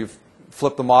sections or you've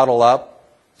flipped the model up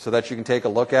so that you can take a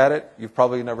look at it, you've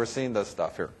probably never seen this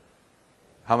stuff here.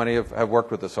 How many have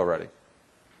worked with this already?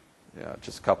 Yeah,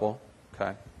 just a couple?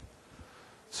 Okay.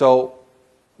 So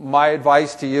my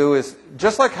advice to you is,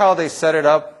 just like how they set it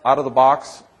up out of the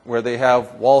box, where they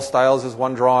have wall styles as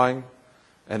one drawing,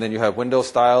 and then you have window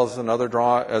styles as another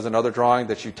drawing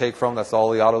that you take from. That's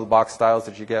all the out-of-the-box styles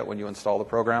that you get when you install the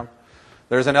program.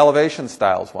 There's an elevation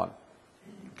styles one.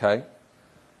 Okay?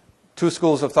 Two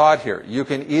schools of thought here. You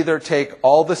can either take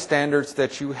all the standards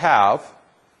that you have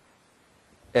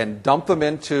and dump them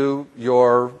into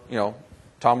your,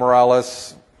 Tom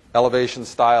Morales elevation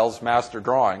styles master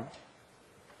drawing,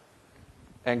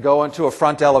 and go into a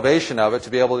front elevation of it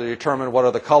to be able to determine what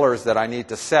are the colors that I need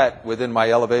to set within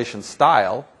my elevation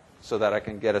style so that I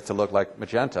can get it to look like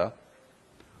magenta.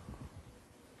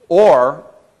 Or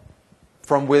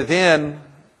from within,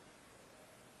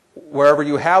 wherever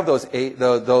you have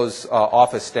those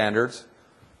office standards,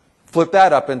 flip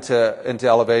that up into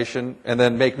elevation, and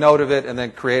then make note of it, and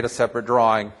then create a separate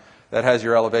drawing that has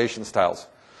your elevation styles.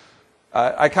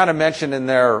 I kind of mentioned in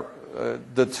there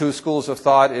the two schools of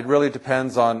thought. It really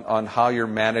depends on how you're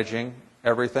managing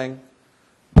everything.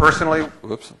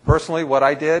 Personally, what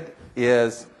I did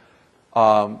is,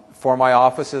 for my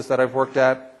offices that I've worked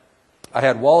at, I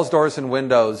had walls, doors, and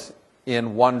windows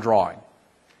in one drawing.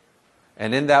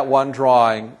 And in that one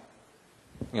drawing,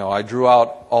 I drew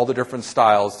out all the different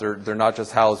styles. They're not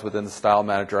just housed within the style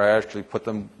manager. I actually put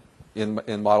them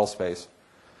in model space.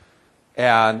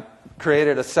 And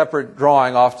created a separate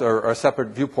drawing or a separate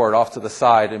viewport off to the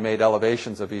side and made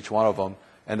elevations of each one of them,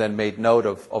 and then made note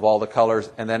of all the colors,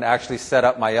 and then actually set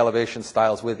up my elevation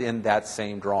styles within that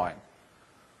same drawing.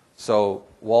 So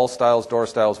wall styles, door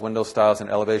styles, window styles, and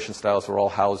elevation styles were all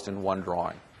housed in one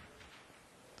drawing.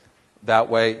 That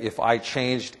way, if I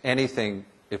changed anything,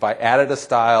 if I added a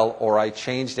style or I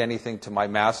changed anything to my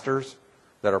masters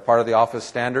that are part of the office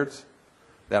standards,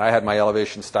 then I had my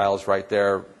elevation styles right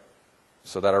there,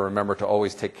 so that I remember to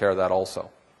always take care of that also.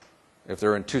 If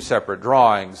they're in two separate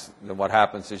drawings, then what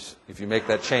happens is if you make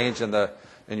that change in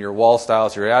your wall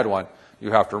styles or you add one,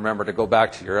 you have to remember to go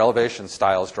back to your elevation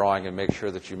styles drawing and make sure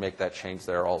that you make that change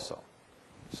there also.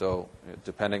 So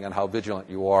depending on how vigilant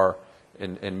you are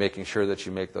in making sure that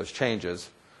you make those changes,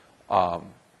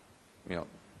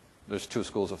 there's two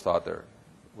schools of thought there,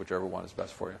 whichever one is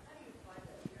best for you.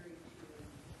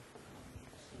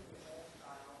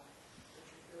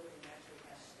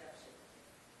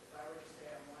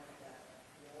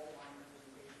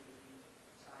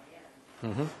 Mm-hmm.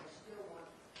 I still want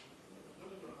the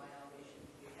beginning of my elevation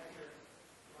to be heavier,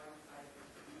 and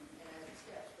as it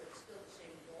steps, but it's still the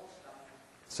same wall style.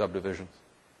 Subdivisions,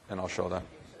 and I'll show that.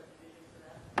 Subdivision for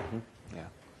that. Mm-hmm. Yeah.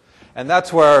 And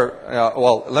that's where,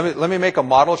 well, let me make a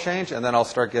model change, and then I'll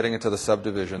start getting into the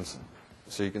subdivisions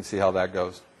so you can see how that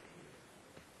goes.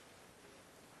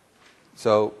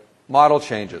 So model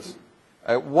changes.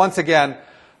 Once again,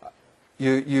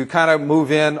 you kind of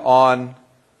move in on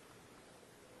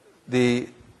the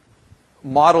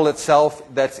model itself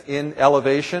that's in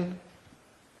elevation,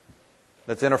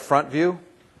 that's in a front view,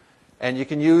 and you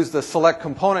can use the select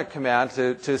component command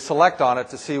to select on it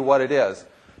to see what it is.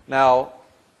 Now,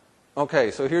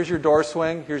 okay, so here's your door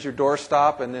swing, here's your door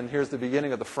stop, and then here's the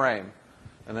beginning of the frame,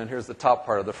 and then here's the top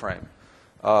part of the frame.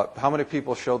 How many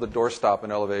people show the door stop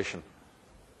in elevation?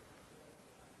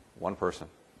 One person.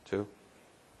 Two?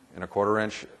 In a 1/4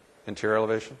 inch interior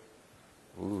elevation?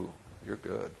 Ooh, you're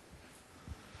good.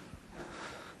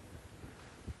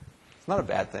 It's not a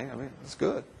bad thing. I mean, it's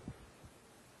good.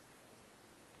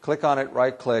 Click on it,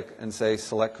 right click, and say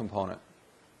select component.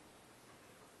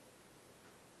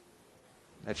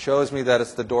 It shows me that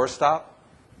it's the door stop.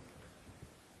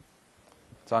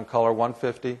 It's on color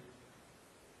 150.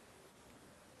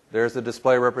 There's the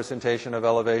display representation of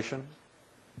elevation.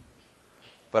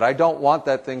 But I don't want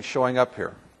that thing showing up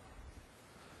here.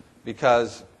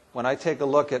 Because when I take a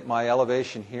look at my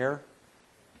elevation here,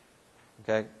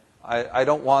 okay, I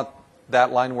don't want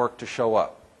that line work to show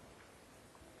up.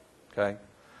 Okay?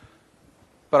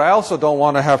 But I also don't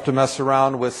want to have to mess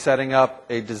around with setting up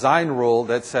a design rule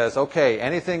that says, okay,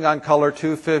 anything on color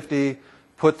 250,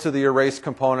 put to the erase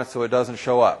component so it doesn't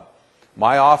show up.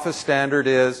 My office standard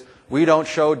is we don't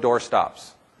show door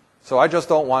stops. So I just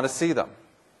don't want to see them.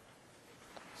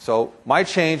 So my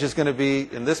change is going to be,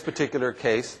 in this particular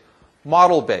case,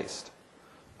 model-based.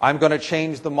 I'm going to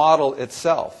change the model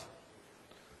itself.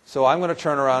 So I'm going to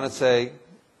turn around and say,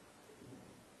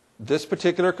 this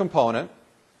particular component,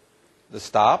 the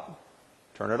stop,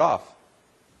 turn it off.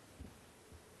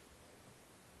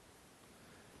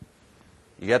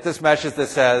 You get this message that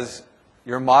says,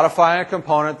 you're modifying a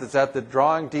component that's at the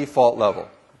drawing default level.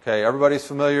 Okay, everybody's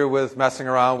familiar with messing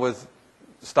around with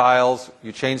styles.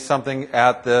 You change something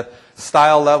at the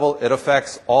style level, it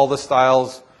affects all the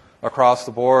styles across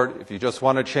the board. If you just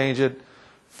want to change it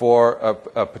for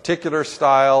a particular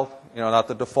style, not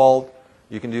the default,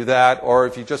 you can do that. Or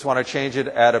if you just want to change it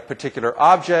at a particular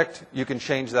object, you can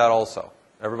change that also.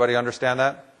 Everybody understand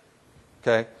that?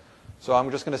 Okay. So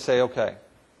I'm just going to say okay.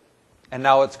 And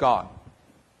now it's gone.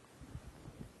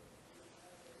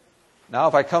 Now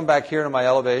if I come back here to my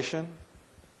elevation,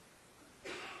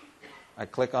 I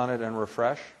click on it and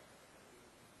refresh.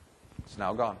 It's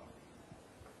now gone.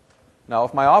 Now,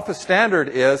 if my office standard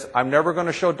is I'm never going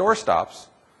to show door stops,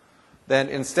 then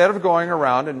instead of going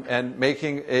around and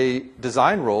making a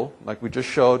design rule, like we just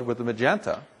showed with the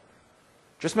magenta,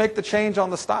 just make the change on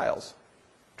the styles.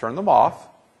 Turn them off,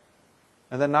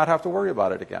 and then not have to worry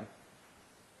about it again.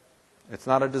 It's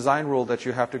not a design rule that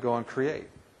you have to go and create.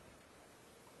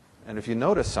 And if you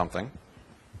notice something,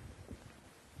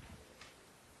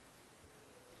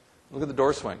 look at the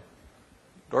door swing.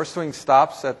 Door swing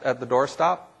stops at the door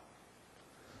stop.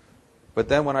 But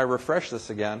then when I refresh this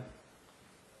again,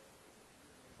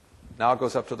 now it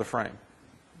goes up to the frame.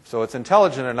 So it's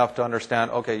intelligent enough to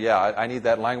understand, okay, yeah, I need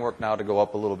that line work now to go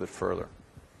up a little bit further.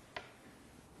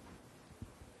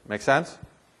 Make sense?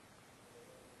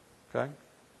 Okay?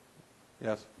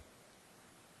 Yes?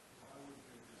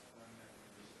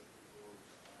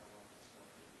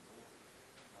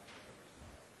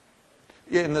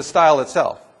 In the style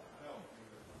itself.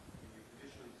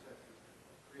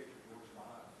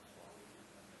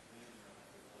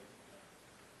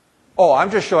 Oh,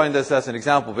 I'm just showing this as an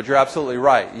example, but you're absolutely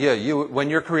right. Yeah, when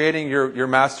you're creating your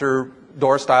master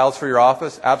door styles for your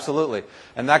office, absolutely.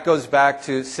 And that goes back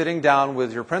to sitting down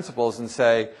with your principals and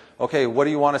say, okay, what do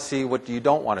you want to see? What do you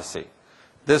don't want to see?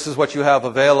 This is what you have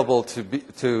available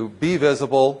to be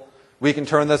visible. We can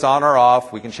turn this on or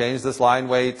off. We can change this line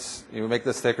weights. You make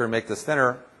this thicker, make this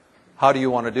thinner. How do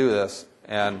you want to do this?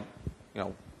 And,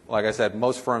 like I said,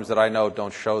 most firms that I know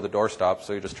don't show the door stop,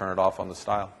 so you just turn it off on the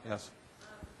style. Yes?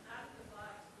 Out of the box,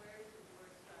 where is the door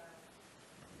style of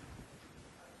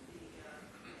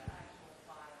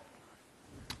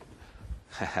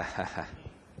the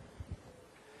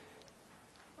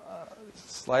actual file?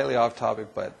 Slightly off topic,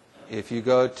 but if you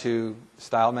go to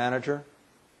Style Manager,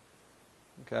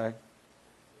 okay,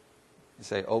 you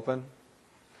say Open,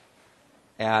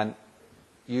 and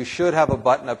you should have a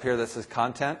button up here that says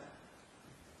Content.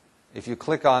 If you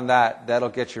click on that, that'll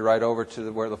get you right over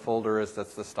to where the folder is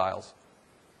that's the styles.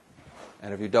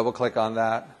 And if you double-click on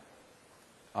that,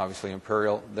 obviously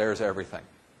Imperial, there's everything.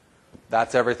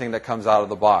 That's everything that comes out of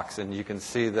the box. And you can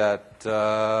see that,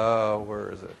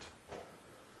 where is it?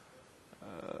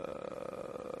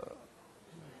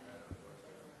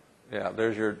 Yeah,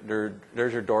 there's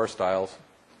your door styles,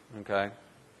 okay?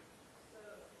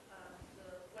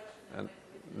 And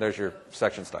there's your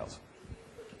section styles.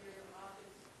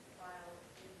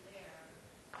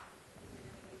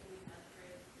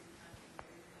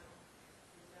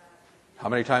 How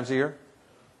many times a year?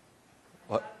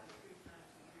 What?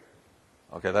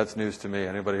 Okay, that's news to me.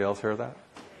 Anybody else hear that?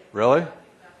 Really?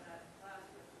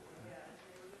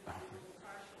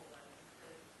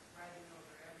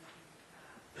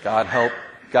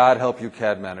 God help you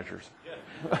CAD managers.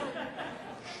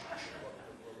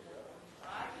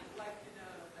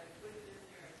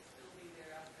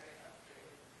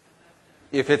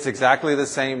 If it's exactly the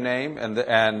same name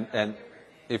and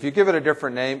if you give it a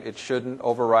different name, it shouldn't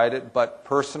override it. But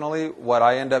personally, what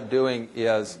I end up doing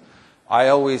is I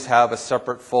always have a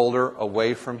separate folder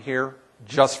away from here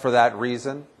just for that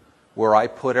reason, where I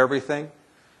put everything.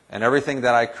 And everything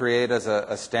that I create as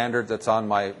a standard that's on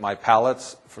my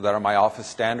palettes that are my office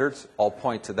standards, I'll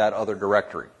point to that other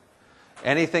directory.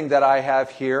 Anything that I have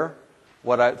here,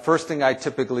 first thing I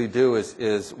typically do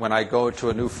is when I go to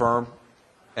a new firm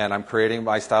and I'm creating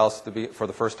my styles for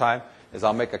the first time, is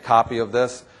I'll make a copy of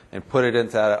this and put it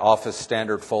into that office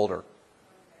standard folder.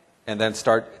 And then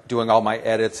start doing all my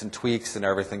edits and tweaks and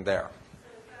everything there.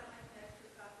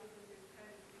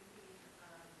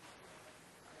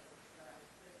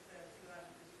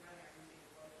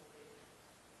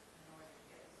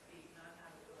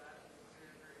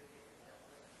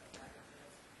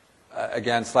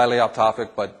 Again, slightly off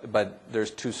topic, but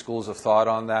there's two schools of thought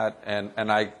on that, and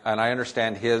I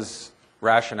understand his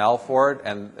rationale for it,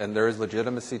 and there is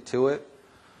legitimacy to it.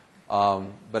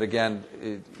 But again,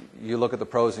 you look at the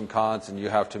pros and cons, and you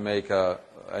have to make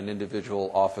an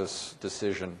individual office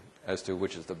decision as to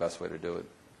which is the best way to do it.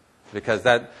 Because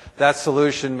that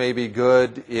solution may be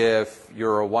good if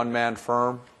you're a one-man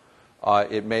firm.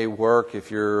 It may work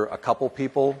if you're a couple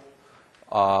people.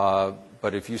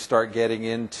 But if you start getting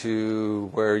into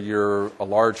where you're a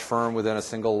large firm within a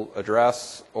single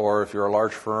address, or if you're a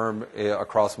large firm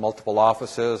across multiple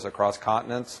offices, across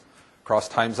continents, across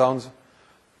time zones,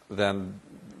 then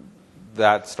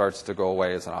that starts to go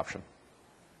away as an option.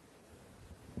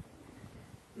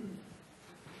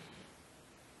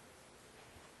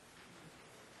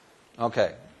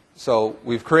 Okay, so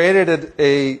we've created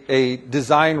a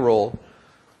design rule.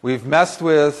 We've messed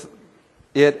with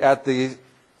it at the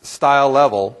style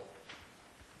level,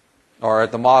 or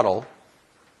at the model.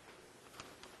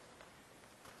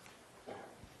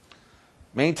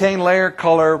 Maintain layer,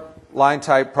 color, line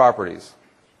type properties.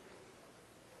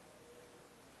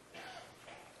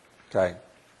 Okay.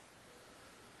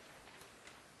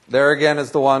 There again is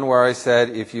the one where I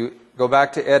said if you go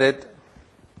back to edit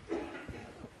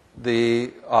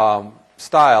the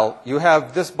style, you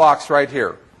have this box right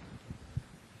here.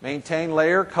 Maintain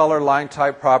layer, color, line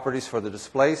type properties for the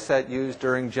display set used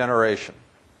during generation.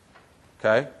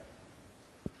 Okay?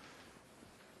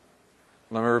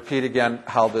 Let me repeat again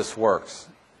how this works.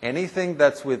 Anything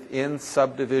that's within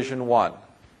subdivision 1.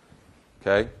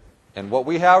 Okay? And what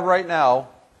we have right now,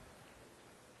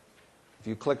 if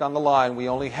you click on the line, we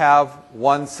only have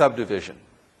one subdivision.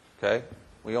 Okay?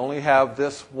 We only have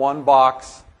this one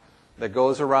box that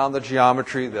goes around the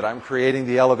geometry that I'm creating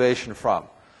the elevation from.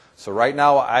 So right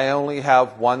now, I only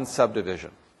have one subdivision.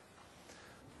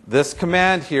 This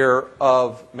command here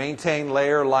of maintain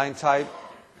layer, line type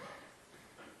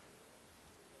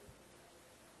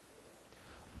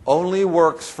only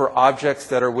works for objects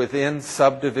that are within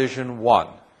subdivision 1.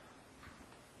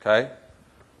 Okay?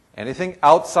 Anything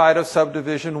outside of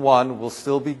subdivision 1 will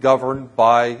still be governed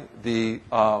by the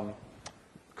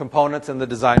components and the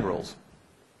design rules.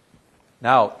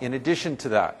 Now, in addition to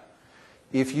that,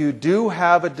 if you do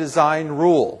have a design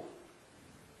rule,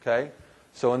 okay,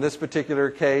 so in this particular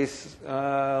case,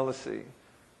 let's see,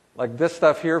 like this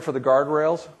stuff here for the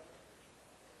guardrails,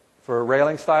 for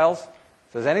railing styles,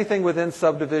 says anything within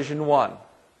subdivision 1.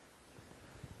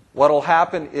 What will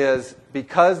happen is,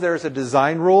 because there's a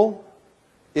design rule,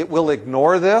 it will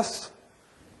ignore this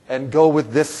and go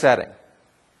with this setting.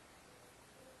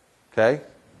 Okay?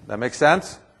 That makes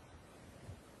sense?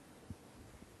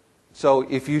 So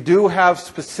if you do have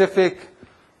specific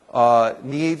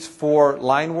needs for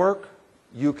line work,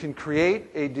 you can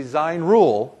create a design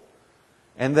rule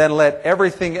and then let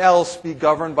everything else be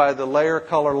governed by the layer,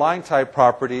 color, line type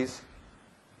properties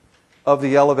of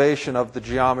the elevation of the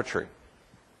geometry.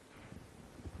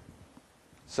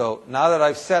 So now that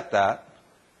I've set that,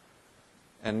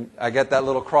 and I get that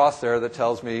little cross there that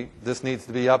tells me this needs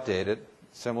to be updated,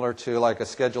 similar to like a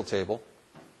schedule table,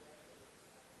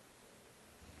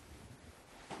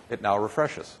 it now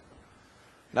refreshes.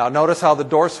 Now notice how the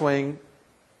door swing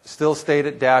still state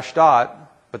it dash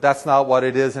dot, but that's not what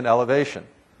it is in elevation.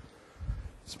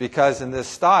 It's because in this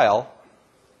style,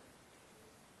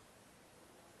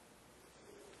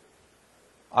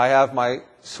 I have my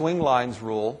swing lines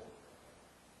rule,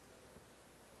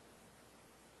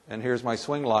 and here's my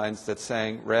swing lines that's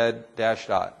saying red dash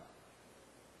dot.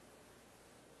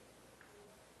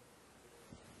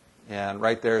 And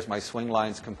right there is my swing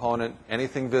lines component.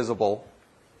 Anything visible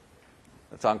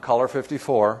that's on color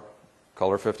 54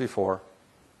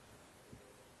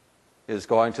 is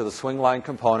going to the swing line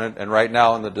component, and right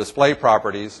now in the display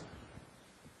properties,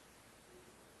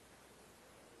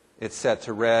 it's set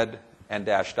to red and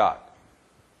dash dot.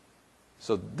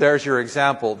 So there's your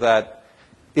example that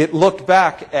it looked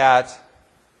back at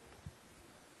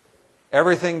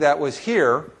everything that was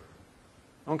here.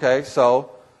 Okay,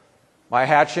 so my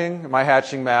hatching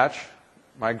match,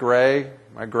 my gray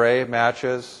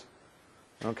matches.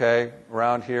 Okay,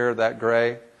 around here, that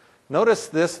gray. Notice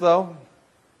this though,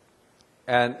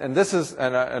 and this is,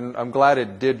 and I'm glad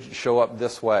it did show up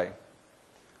this way.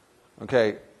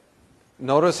 Okay,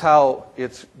 notice how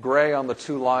it's gray on the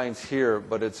two lines here,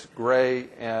 but it's gray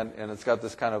and it's got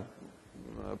this kind of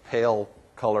pale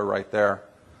color right there.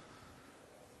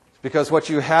 Because what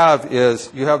you have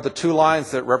is, you have the two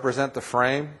lines that represent the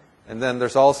frame, and then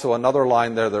there's also another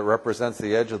line there that represents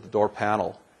the edge of the door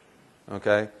panel.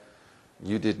 Okay?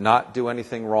 You did not do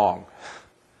anything wrong.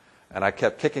 And I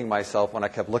kept kicking myself when I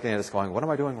kept looking at this going, what am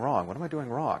I doing wrong? What am I doing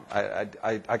wrong?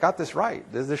 I got this right.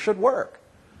 This should work.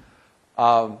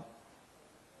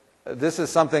 This is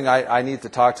something I need to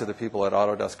talk to the people at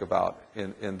Autodesk about,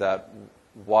 in that,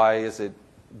 why is it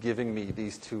giving me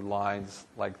these two lines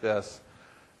like this?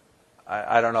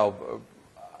 I don't know.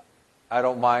 I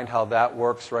don't mind how that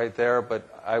works right there, but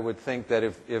I would think that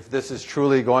if this is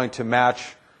truly going to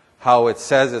match how it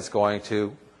says it's going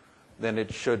to, then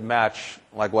it should match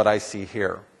like what I see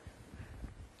here.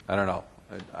 I don't know.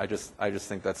 I just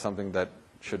think that's something that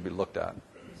should be looked at.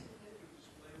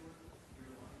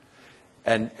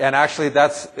 And actually,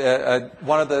 that's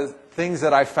one of the things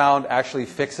that I found actually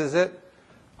fixes it.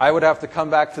 I would have to come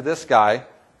back to this guy,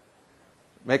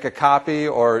 make a copy,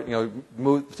 or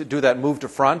move to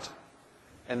front,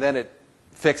 and then it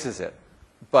fixes it.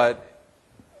 But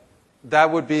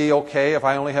that would be okay if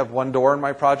I only have one door in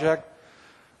my project.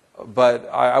 But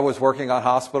I was working on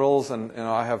hospitals, and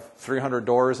I have 300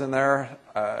 doors in there.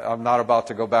 I'm not about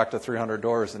to go back to 300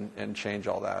 doors and change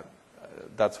all that.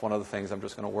 That's one of the things I'm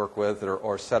just going to work with,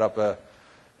 or set up a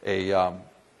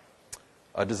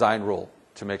design rule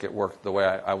to make it work the way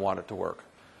I want it to work.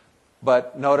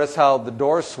 But notice how the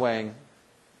door swing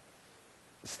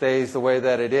stays the way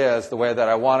that it is, the way that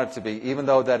I want it to be. Even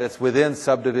though that it's within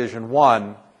subdivision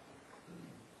 1,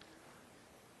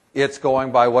 it's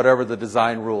going by whatever the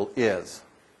design rule is.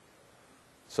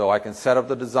 So I can set up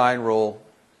the design rule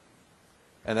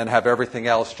and then have everything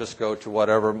else just go to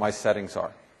whatever my settings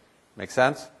are. Make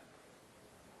sense?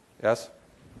 Yes?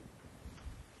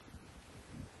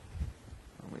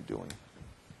 What am I doing?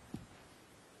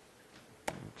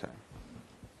 Okay.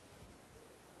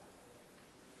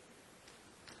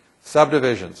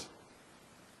 Subdivisions.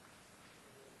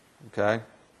 Okay.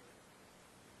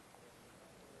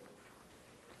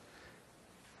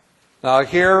 Now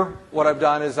here, what I've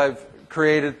done is I've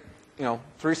created,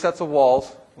 3 sets of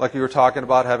walls, like you were talking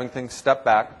about, having things step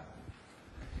back.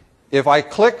 If I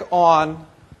click on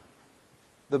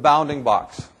the bounding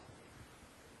box,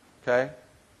 okay,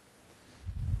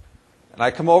 and I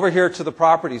come over here to the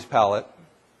Properties palette,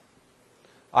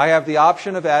 I have the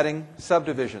option of adding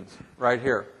subdivisions right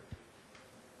here.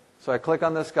 So I click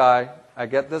on this guy, I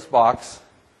get this box,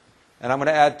 and I'm going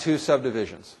to add 2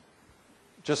 subdivisions.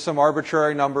 Just some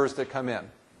arbitrary numbers that come in.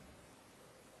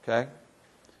 Okay?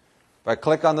 If I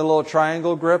click on the little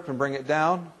triangle grip and bring it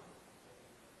down,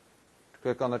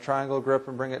 click on the triangle grip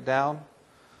and bring it down,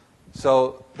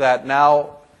 so that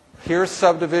now here's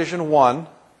subdivision 1,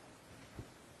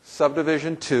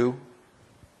 subdivision 2,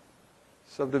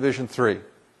 subdivision 3.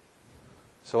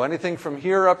 So anything from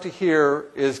here up to here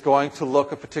is going to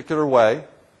look a particular way.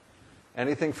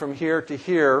 Anything from here to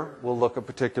here will look a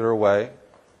particular way,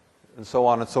 and so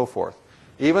on and so forth.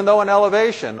 Even though in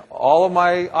elevation, all of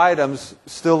my items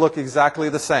still look exactly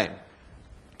the same.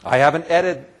 I haven't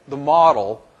edited the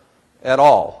model at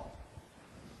all.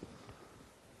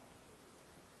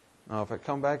 Now if I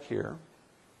come back here,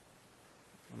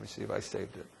 let me see if I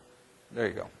saved it. There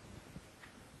you go.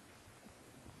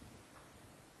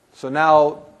 So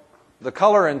now the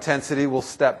color intensity will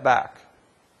step back.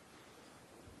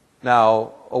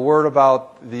 Now a word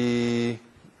about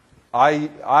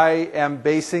I am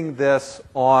basing this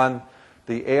on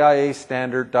the AIA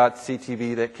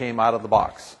standard.ctb that came out of the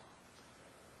box.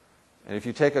 And if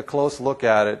you take a close look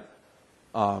at it,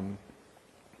 one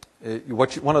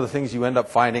of the things you end up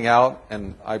finding out,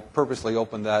 and I purposely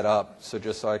opened that up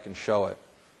just so I can show it,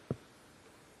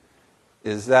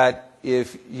 is that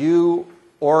if you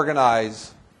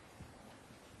organize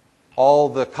all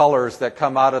the colors that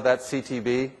come out of that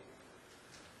CTB,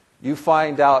 you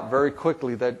find out very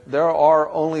quickly that there are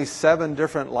only 7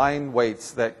 different line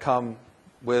weights that come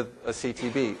with a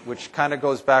CTB, which kind of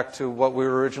goes back to what we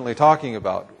were originally talking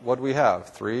about. What do we have?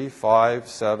 3, 5,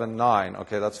 7, 9.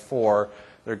 Okay, that's 4.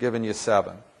 They're giving you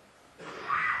 7.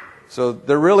 So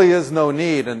there really is no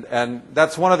need, and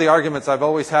that's one of the arguments I've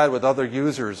always had with other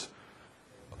users.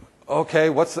 Okay,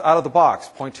 what's out of the box?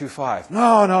 0.25.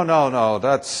 No,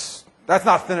 that's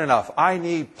not thin enough. I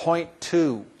need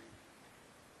 0.2.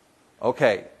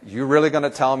 Okay, you really going to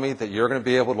tell me that you're going to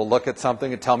be able to look at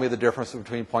something and tell me the difference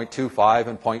between 0.25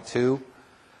 and 0.2?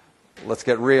 Let's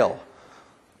get real.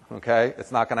 Okay,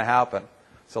 it's not going to happen.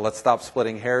 So let's stop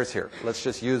splitting hairs here. Let's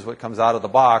just use what comes out of the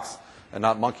box and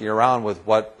not monkey around with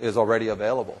what is already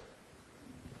available.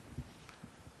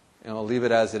 Leave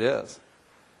it as it is.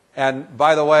 And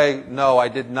by the way, no,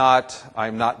 I'm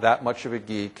not that much of a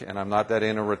geek, and I'm not that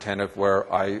anal retentive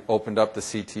where I opened up the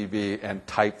CTB and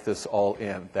typed this all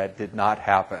in. That did not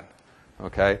happen.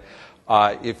 Okay?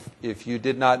 If you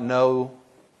did not know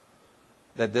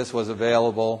that this was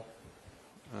available,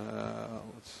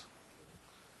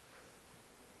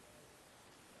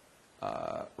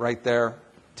 right there,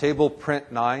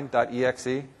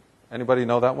 tableprint9.exe. Anybody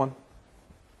know that one?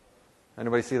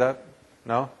 Anybody see that?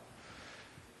 No?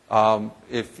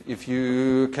 If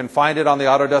you can find it on the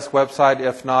Autodesk website,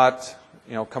 if not,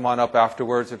 come on up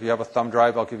afterwards. If you have a thumb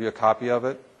drive, I'll give you a copy of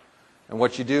it. And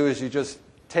what you do is you just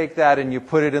take that and you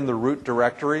put it in the root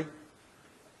directory.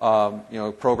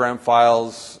 Program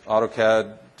files,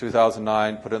 AutoCAD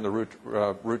 2009, put it in the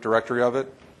root directory of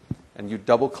it, and you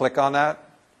double click on that.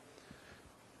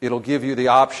 It'll give you the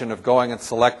option of going and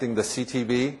selecting the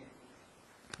CTB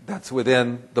that's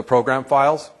within the program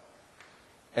files,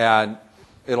 and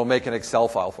it'll make an Excel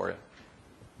file for you.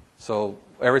 So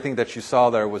everything that you saw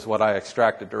there was what I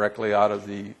extracted directly out of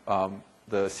the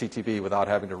CTB without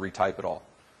having to retype it all.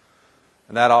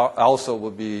 And that also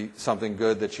would be something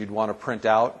good that you'd want to print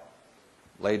out,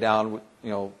 lay down,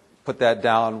 put that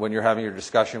down when you're having your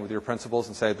discussion with your principals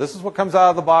and say, this is what comes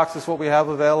out of the box, this is what we have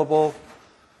available.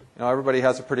 Everybody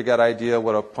has a pretty good idea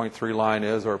what a 0.3 line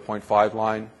is or a 0.5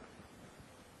 line.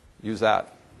 Use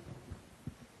that.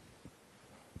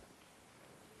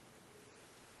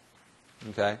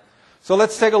 Okay, so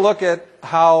let's take a look at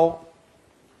how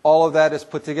all of that is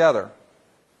put together.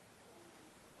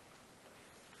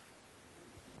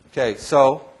 Okay,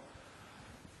 so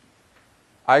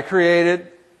I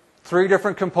created 3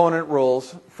 different component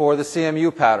rules for the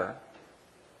CMU pattern.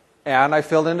 And I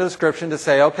filled in a description to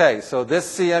say, okay, so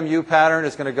this CMU pattern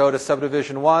is going to go to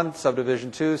subdivision 1,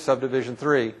 subdivision 2, subdivision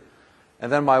 3.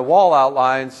 And then my wall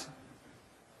outlines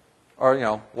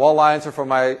are, wall lines are for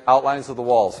my outlines of the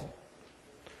walls.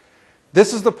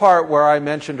 This is the part where I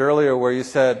mentioned earlier where I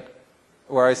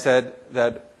said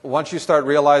that once you start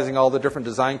realizing all the different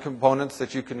design components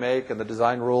that you can make and the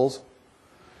design rules,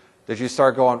 that you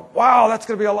start going, wow, that's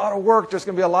going to be a lot of work. There's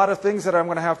going to be a lot of things that I'm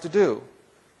going to have to do.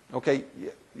 Okay,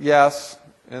 yes,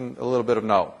 and a little bit of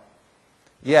no.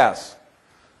 Yes.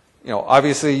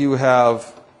 Obviously you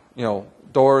have,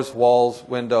 doors, walls,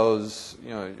 windows,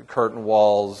 curtain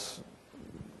walls,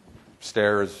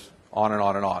 stairs, on and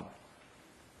on and on.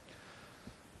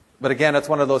 But again, it's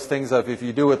one of those things of if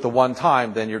you do it the one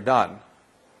time, then you're done.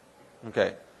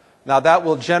 Okay. Now that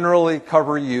will generally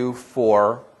cover you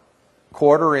for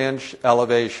 1/4 inch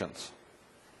elevations.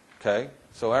 Okay.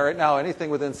 So right now, anything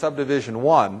within subdivision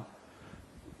 1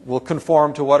 will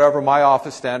conform to whatever my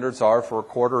office standards are for a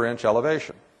 1/4 inch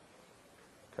elevation.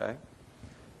 Okay.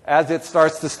 As it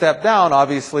starts to step down,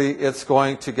 obviously, it's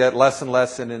going to get less and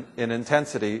less in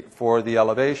intensity for the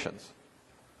elevations.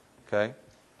 Okay.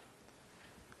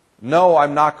 No,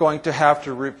 I'm not going to have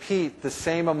to repeat the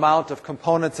same amount of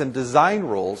components and design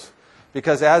rules,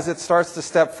 because as it starts to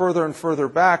step further and further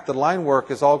back, the line work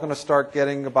is all going to start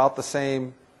getting about the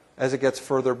same as it gets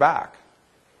further back.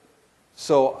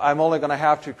 So I'm only going to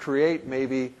have to create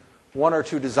maybe 1 or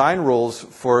 2 design rules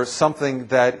for something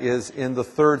that is in the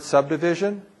 3rd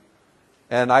subdivision.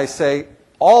 And I say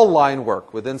all line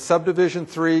work within subdivision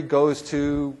 3 goes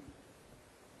to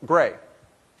gray.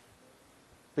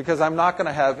 Because I'm not going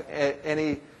to have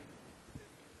any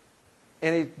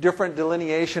different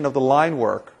delineation of the line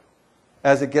work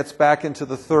as it gets back into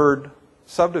the 3rd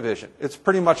subdivision. It's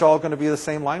pretty much all going to be the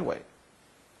same line weight.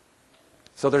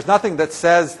 So there's nothing that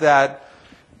says that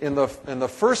in the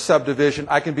first subdivision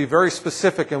I can be very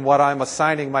specific in what I'm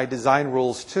assigning my design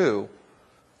rules to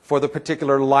for the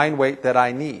particular line weight that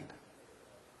I need.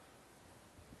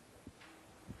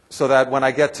 So that when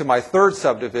I get to my third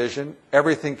subdivision,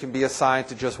 everything can be assigned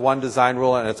to just one design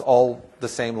rule and it's all the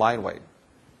same line weight.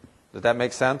 Does that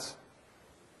make sense?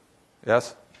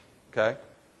 Yes? Okay.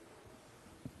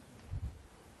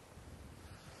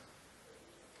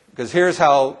 Because here's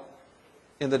how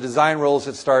in the design rules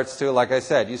it starts to, like I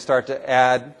said, you start to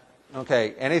add,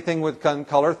 okay, anything with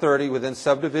color 30 within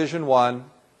subdivision 1,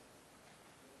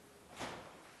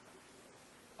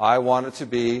 I want it to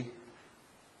be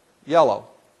yellow.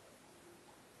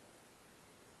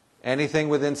 Anything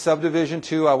within subdivision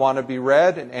 2, I want it to be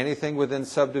red, and anything within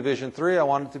subdivision 3, I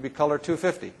want it to be color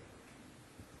 250.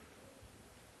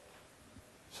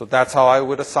 So that's how I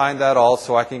would assign that all,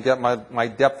 so I can get my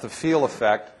depth of field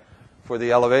effect for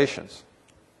the elevations.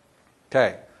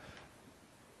 Okay.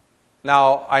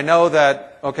 Now, I know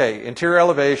that, okay, interior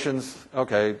elevations,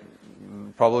 okay,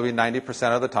 probably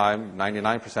 90% of the time,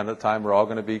 99% of the time, are all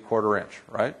going to be 1/4 inch,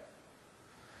 right?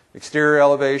 Exterior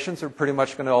elevations are pretty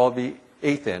much going to all be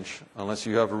 1/8 inch, unless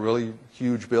you have a really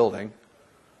huge building,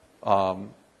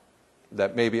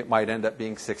 that maybe it might end up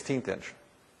being 1/16 inch.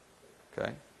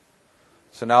 Okay?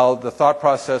 So now the thought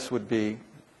process would be,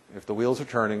 if the wheels are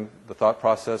turning, the thought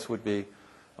process would be,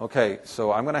 okay,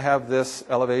 so I'm going to have this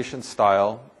elevation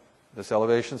style. This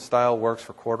elevation style works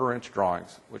for 1/4 inch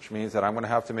drawings, which means that I'm going to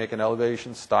have to make an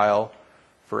elevation style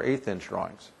for 1/8 inch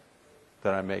drawings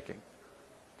that I'm making.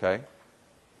 Okay?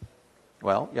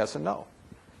 Well, yes and no.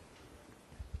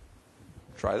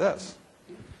 Try this.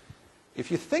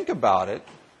 If you think about it,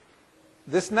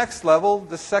 this next level,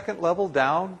 the second level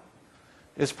down,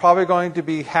 is probably going to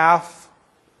be half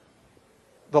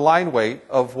the line weight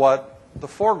of what the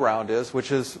foreground is,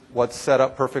 which is what's set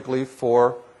up perfectly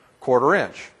for 1/4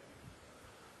 inch.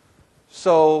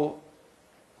 So,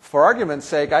 for argument's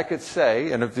sake, I could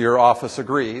say, and if your office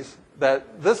agrees,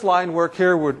 that this line work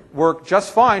here would work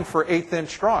just fine for 1/8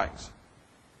 inch drawings.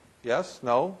 Yes?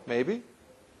 No? Maybe?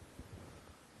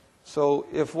 So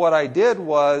if what I did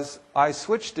was I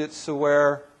switched it so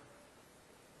where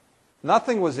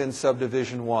nothing was in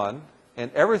subdivision 1 and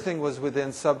everything was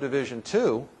within subdivision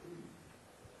 2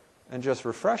 and just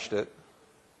refreshed it,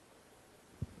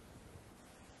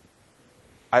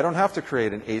 I don't have to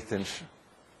create an 1/8 inch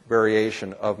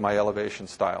variation of my elevation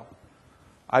style.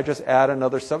 I just add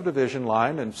another subdivision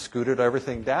line and scooted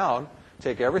everything down,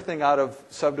 take everything out of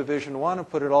subdivision 1 and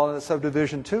put it all into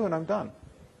subdivision 2 and I'm done.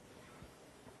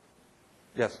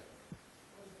 Yes?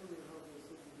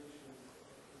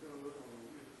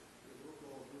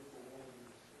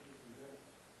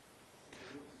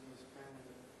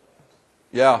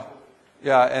 Yeah,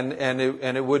 yeah,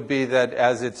 and it would be that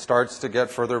as it starts to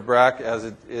get further back, as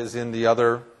it is in the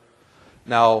other.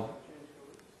 Now,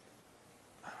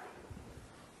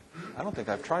 I don't think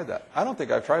I've tried that.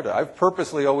 I've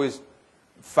purposely always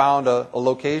found a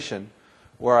location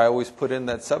where I always put in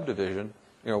that subdivision,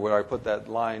 where I put that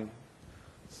line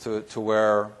to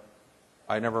where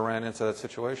I never ran into that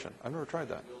situation. I've never tried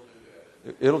that.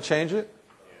 It'll change it?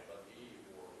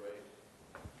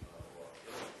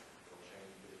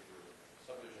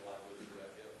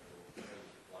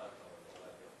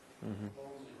 Mm-hmm.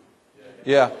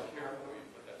 Yeah.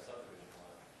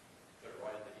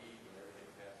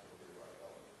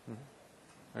 Mm-hmm.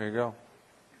 There you go.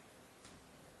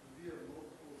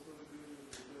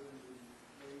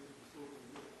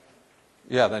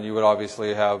 Yeah, then you would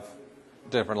obviously have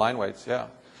different line weights, yeah.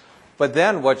 But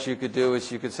then what you could do is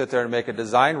you could sit there and make a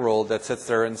design rule that sits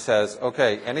there and says,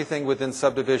 okay, anything within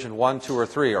subdivision 1, 2, or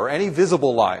 3, or any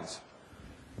visible lines,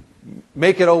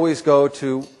 make it always go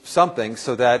to something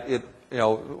so that it,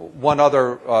 one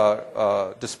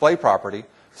other display property,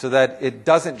 so that it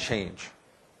doesn't change.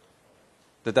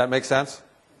 Did that make sense?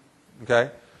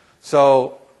 Okay?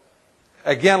 So,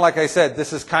 again, like I said,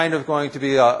 this is kind of going to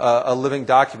be a living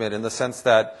document in the sense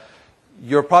that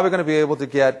you're probably going to be able to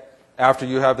get, after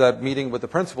you have that meeting with the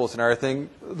principals and everything,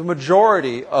 the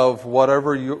majority of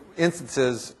whatever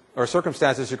instances or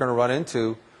circumstances you're going to run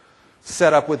into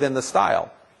set up within the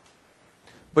style.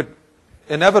 But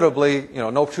inevitably,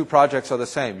 no two projects are the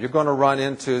same. You're going to run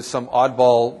into some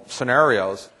oddball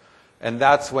scenarios, and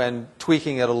that's when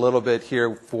tweaking it a little bit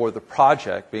here for the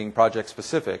project, being project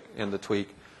specific in the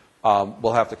tweak,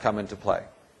 will have to come into play.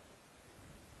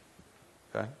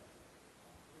 Okay?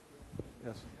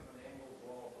 Yes?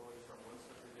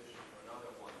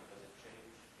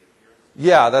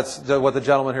 Yeah, that's what the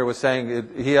gentleman here was saying.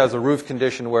 He has a roof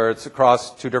condition where it's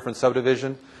across 2 different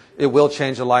subdivisions. it will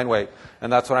change the line weight.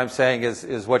 And that's what I'm saying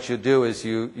is what you do is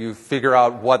you figure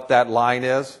out what that line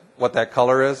is, what that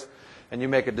color is, and you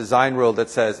make a design rule that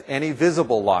says any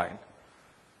visible line,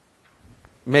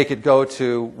 make it go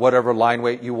to whatever line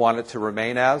weight you want it to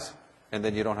remain as, and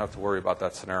then you don't have to worry about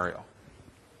that scenario.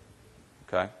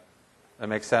 Okay? That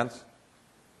makes sense?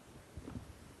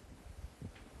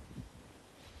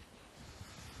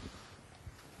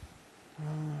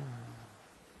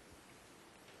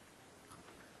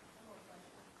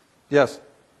 Yes?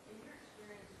 In your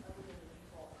experience, other than the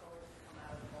default colors that come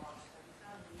out of the box, have you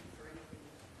found a need for anything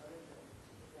other than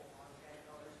default AutoCAD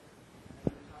colors?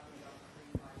 I know you're talking about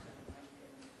 3, 5, 7,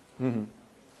 9, 10.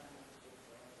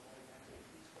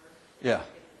 Yeah.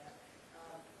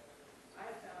 I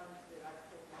have found that I've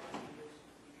put my videos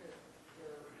because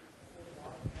they're full of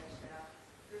AutoCAD staff.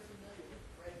 They're familiar with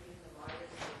red being the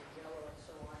lightest, yellow, and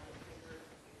so on. I figure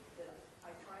that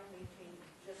I try and maintain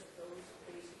just those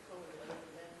basic colors rather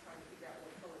than trying to figure out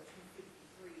what color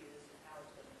 253 is and how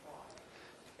it's going to apply.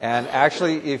 And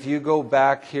actually, if you go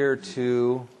back here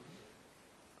to,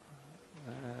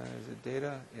 is it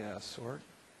data? Yeah, sort.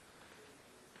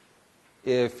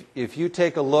 If you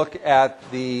take a look at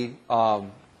the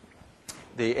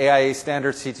AIA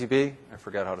standard CTB, I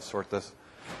forgot how to sort this.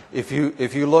 If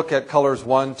you look at colors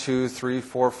 1, 2, 3,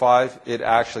 4, 5, it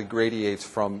actually gradiates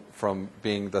from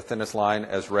being the thinnest line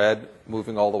as red,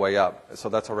 moving all the way up. So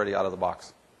that's already out of the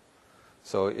box.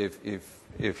 So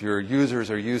if your users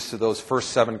are used to those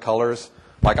first 7 colors,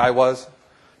 like I was,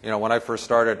 when I first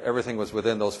started, everything was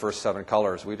within those first 7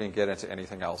 colors. We didn't get into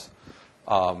anything else.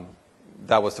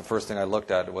 That was the first thing I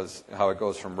looked at, was how it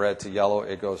goes from red to yellow.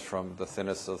 It goes from the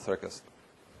thinnest to the thickest.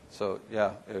 So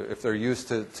yeah, if they're used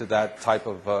to that type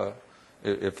of,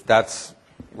 if that's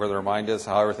where their mind is,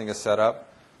 how everything is set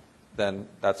up, then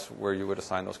that's where you would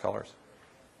assign those colors.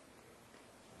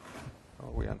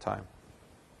 Are we on time?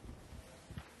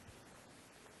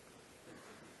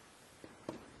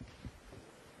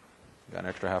 Got an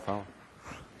extra half hour?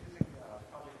 Using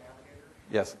Project Navigator,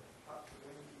 Yes.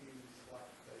 when do you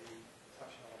select the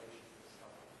section elevation for the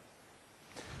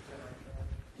style?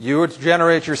 You would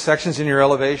generate your sections and your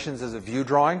elevations as a view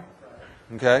drawing,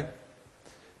 okay?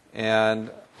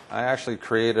 And I actually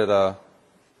created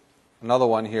another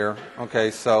one here.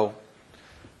 Okay, so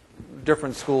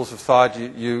different schools of thought.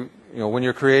 You know, when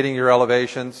you're creating your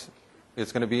elevations,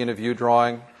 it's going to be in a view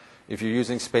drawing. If you're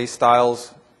using space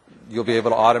styles, you'll be able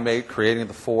to automate creating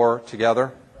the 4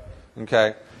 together,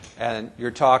 okay? And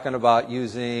you're talking about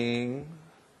using.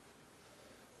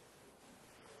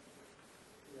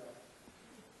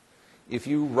 If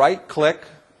you right-click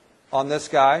on this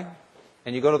guy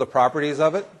and you go to the properties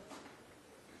of it,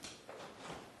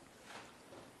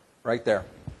 right there.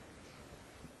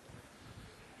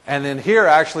 And then here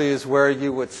actually is where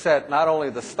you would set not only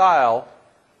the style,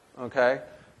 okay,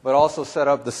 but also set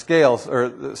up the scales,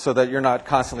 or so that you're not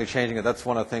constantly changing it. That's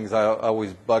one of the things I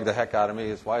always bug the heck out of me,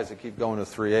 is why does it keep going to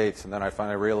 3/8? And then I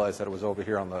finally realized that it was over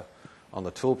here on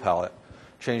the tool palette.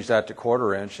 Change that to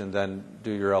 1/4 inch and then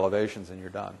do your elevations and you're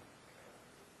done.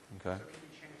 Okay. So can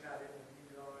you change that in the view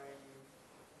drawing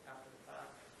after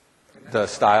the fact? The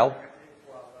style?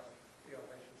 Well, the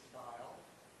elevation style.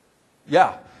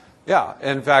 Yeah, yeah.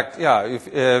 In fact, yeah.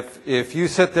 If you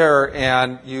sit there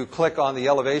and you click on the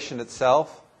elevation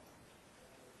itself,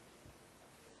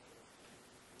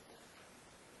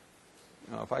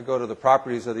 if I go to the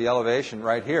properties of the elevation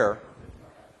right here,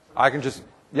 I can just,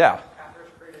 yeah. After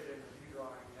it's created in the view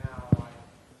drawing now, what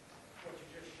you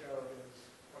just showed is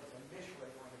what it's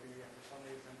initially going to be, and for some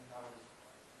reason I was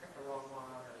picked the wrong one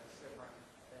or it's different,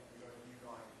 then you go to the view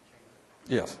drawing and change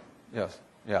it. Yes, yes.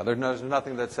 Yeah, there's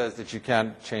nothing that says that you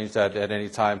can't change that at any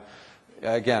time.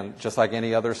 Again, just like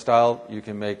any other style, you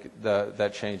can make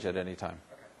that change at any time.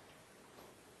 Okay.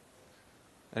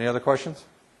 Any other questions?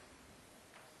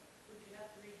 Would you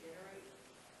have to regenerate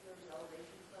those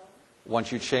elevations though?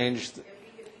 Once you change, If he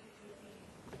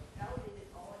validated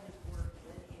all of his work and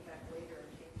then came back later and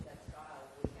changed that style,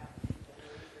 would he have to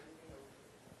regenerate everything?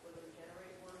 Or would it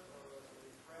generate work, or would it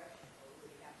refresh, or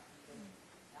would he have to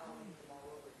elevate them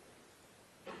all over?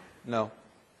 no.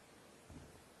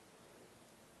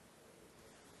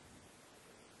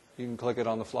 You can click it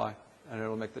on the fly, and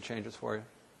it'll make the changes for you.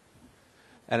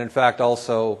 And in fact,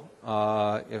 also,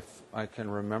 if I can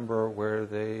remember where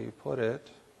they put it,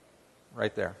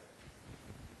 right there.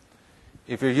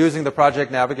 If you're using the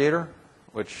Project Navigator,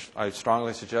 which I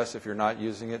strongly suggest, if you're not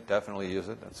using it, definitely use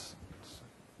it. That's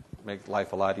make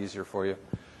life a lot easier for you.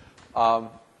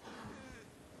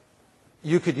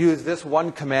 You could use this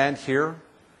one command here,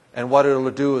 and what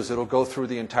it'll do is it'll go through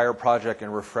the entire project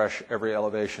and refresh every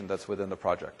elevation that's within the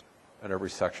project. in every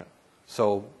section.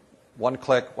 So one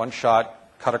click, one shot,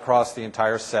 cut across the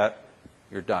entire set,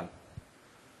 you're done.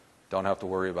 Don't have to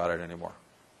worry about it anymore.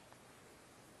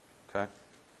 Okay?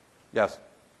 Yes? Can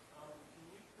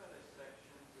you cut a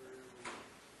section through the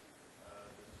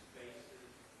spaces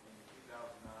in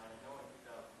 2009? I know in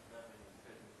 2011 you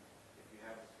couldn't, if you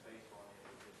have a space on it,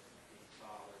 it would just be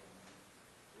solid and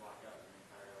block out the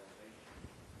entire elevation.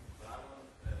 But I want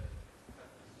to cut the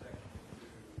section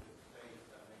through the space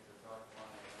that makes a dark line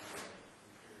around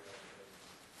the interior elevation.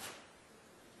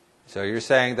 So you're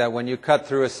saying that when you cut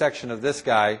through a section of this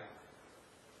guy,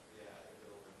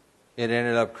 it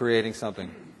ended up creating something.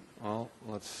 Well,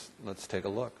 let's take a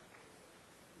look.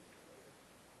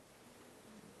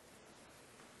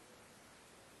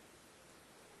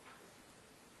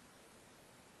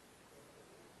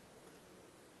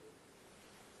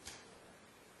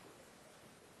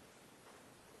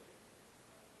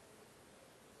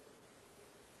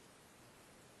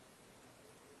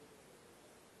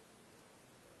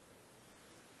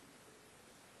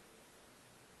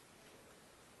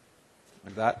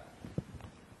 Like that.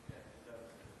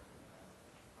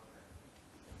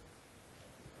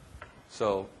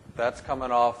 So that's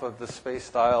coming off of the space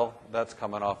style. That's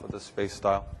coming off of the space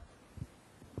style.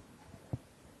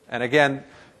 And again,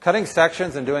 cutting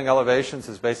sections and doing elevations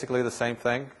is basically the same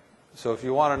thing. So if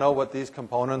you want to know what these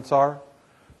components are,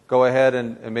 go ahead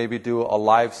and maybe do a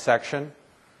live section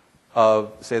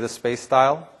of, say, the space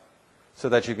style, so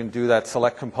that you can do that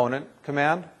select component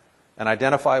command and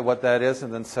identify what that is,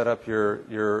 and then set up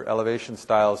your elevation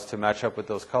styles to match up with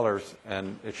those colors,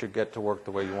 and it should get to work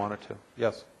the way you want it to.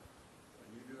 Yes?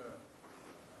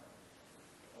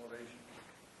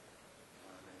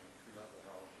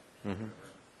 Mm-hmm.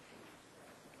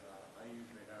 I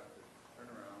usually have to turn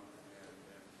around and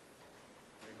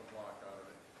make a block out of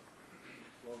it,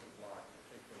 close the block,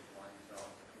 take those lines out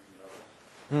between the others.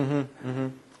 Mm-hmm.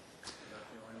 Mm-hmm. That's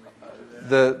the only way you can do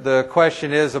that. The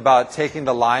question is about taking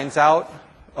the lines out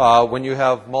when you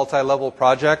have multi-level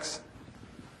projects.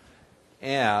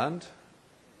 And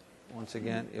once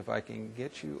again, if I can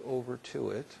get you over to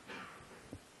it.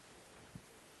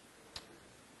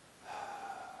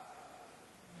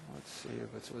 Let's see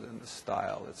if it's within the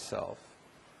style itself.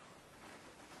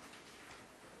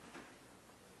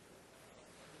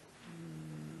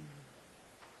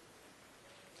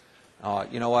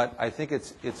 You know what? I think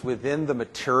it's within the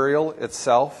material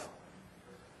itself.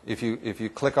 If you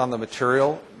click on the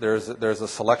material, there's a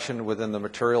selection within the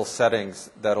material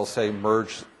settings that'll say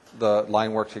merge the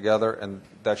line work together, and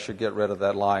that should get rid of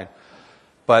that line.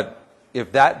 But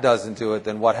if that doesn't do it,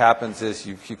 then what happens is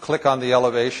you click on the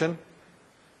elevation,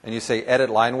 and you say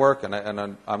edit line work, and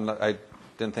I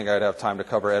didn't think I'd have time to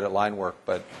cover edit line work,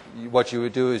 but what you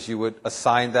would do is you would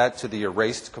assign that to the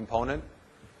erased component,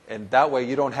 and that way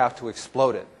you don't have to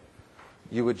explode it.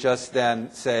 You would just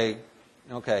then say,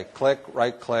 okay, click,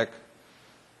 right click,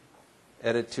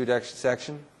 edit to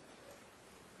section.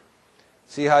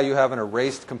 See how you have an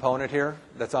erased component here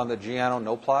that's on the Giano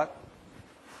no plot?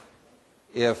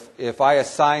 If I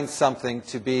assign something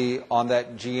to be on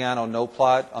that Giano no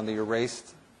plot on the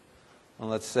erased, and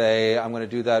let's say I'm going to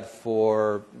do that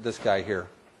for this guy here.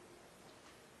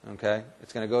 Okay?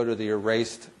 It's going to go to the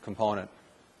erased component.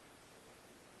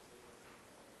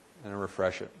 And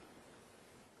refresh it.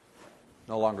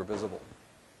 No longer visible.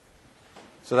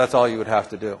 So that's all you would have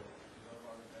to do.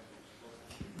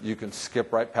 You can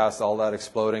skip right past all that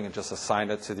exploding and just assign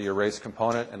it to the erased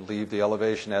component and leave the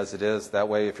elevation as it is. That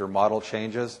way, if your model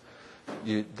changes,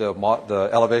 the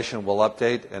elevation will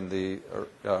update and the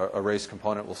erased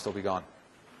component will still be gone.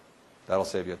 That'll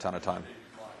save you a ton of time.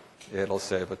 It'll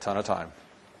save a ton of time.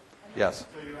 Yes? So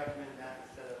you recommend that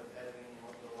instead of editing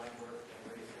the line work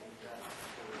and erasing that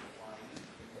line?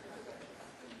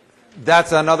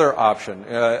 That's another option.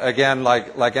 Again,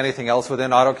 like anything else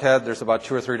within AutoCAD, there's about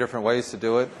 2 or 3 different ways to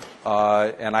do it.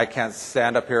 And I can't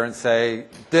stand up here and say,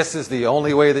 this is the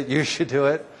only way that you should do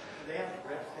it. Do they have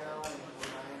reps now in 09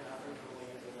 after the way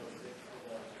in 06 for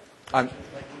the I'm, like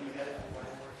when you edit the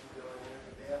line work, you go in there,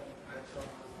 do they have reps on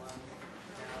the line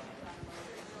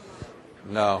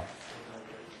now?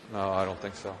 no, I don't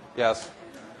think so. Yes?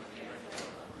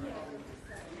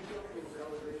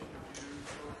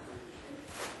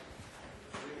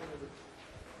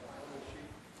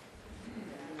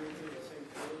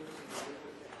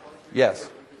 Yes.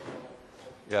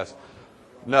 Yes.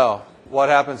 No. What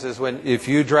happens is if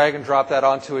you drag and drop that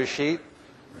onto a sheet,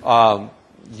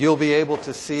 you'll be able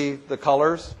to see the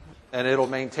colors, and it'll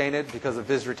maintain it because of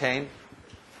Viz Retain.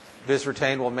 Viz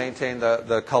Retain will maintain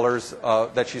the colors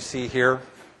that you see here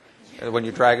when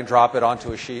you drag and drop it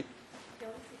onto a sheet.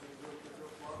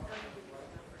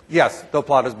 Yes, they'll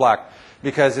plot as black.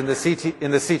 Because in the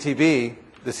CTB,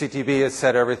 the CTB has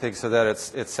set everything so that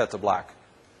it's set to black.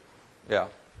 Yeah.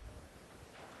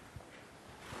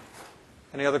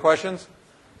 Any other questions?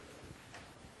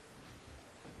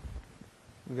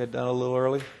 We got done a little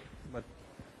early, about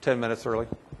 10 minutes early.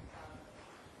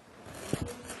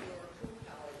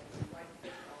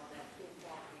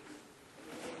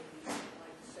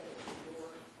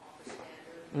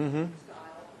 Mm-hmm.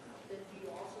 Style. Then do you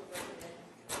also recommend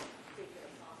taking a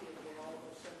copy of where all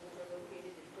those symbols are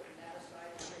located and putting that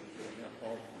aside so you can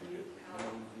view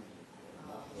how,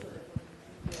 so that when you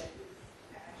get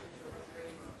patches or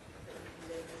upgrades, that you can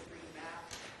then just remap?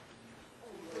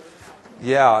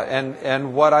 Yeah,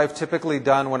 and what I've typically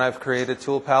done when I've created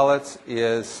tool palettes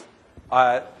is,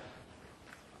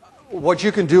 what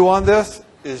you can do on this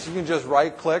is you can just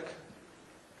right-click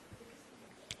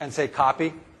and say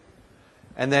copy.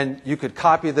 And then you could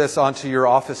copy this onto your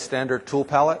Office standard tool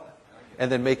palette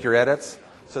and then make your edits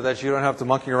so that you don't have to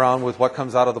monkey around with what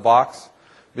comes out of the box.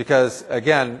 Because,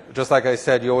 again, just like I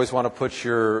said, you always want to put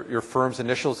your firm's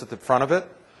initials at the front of it.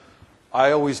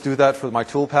 I always do that for my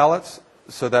tool palettes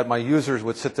so that my users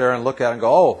would sit there and look at it and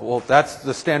go, oh, well, that's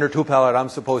the standard tool palette I'm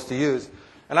supposed to use.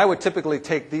 And I would typically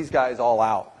take these guys all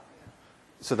out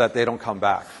so that they don't come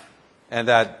back. And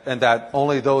that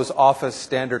only those Office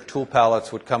standard tool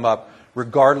palettes would come up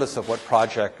regardless of what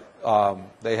project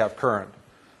they have current.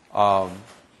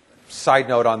 Side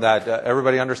note on that,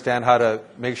 everybody understand how to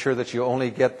make sure that you only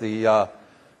get the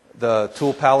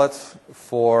tool palettes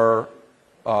for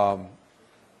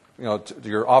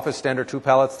your Office standard tool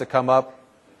palettes to come up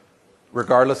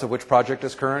regardless of which project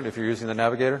is current if you're using the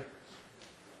Navigator?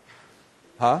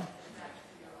 Huh?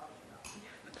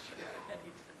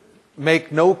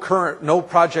 Make no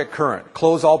project current.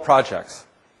 Close all projects.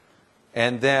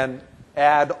 And then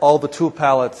add all the tool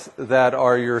palettes that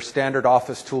are your standard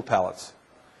Office tool palettes.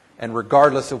 And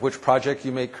regardless of which project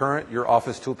you make current, your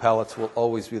Office tool palettes will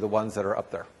always be the ones that are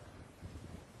up there.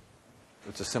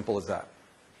 It's as simple as that.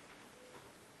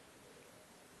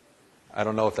 I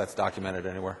don't know if that's documented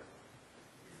anywhere.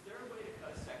 Is there a way to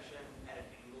cut a section at an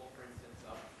angle, for instance,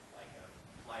 up like a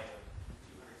flight of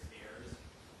 200 stairs,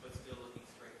 but still looking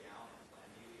straight down and plan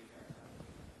view the entire time?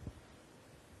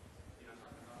 You know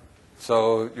what I'm talking about?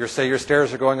 So say your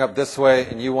stairs are going up this way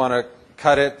and you want to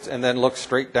cut it and then look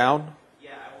straight down?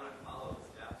 Yeah, I want to follow the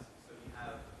steps. So you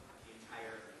have the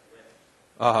entire lift,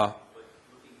 Uh-huh. but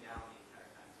looking down the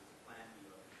entire time. So it's a plan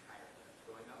view of the entire lift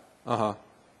going up. Uh-huh. Is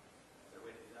there a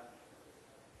way to do that?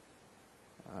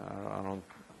 I don't.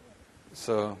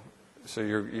 So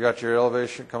you got your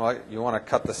elevation come out. You want to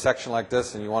cut the section like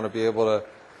this, and you want to be able to.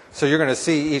 So you're going to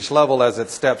see each level as it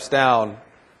steps down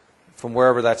from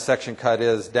wherever that section cut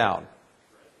is down.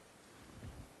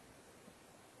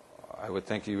 I would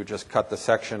think you would just cut the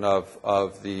section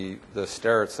of the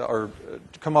stair itself, or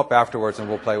come up afterwards, and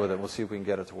we'll play with it. We'll see if we can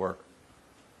get it to work.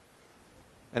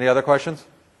 Any other questions?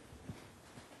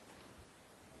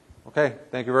 Okay,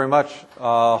 thank you very much.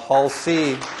 Hall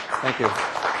C, thank you.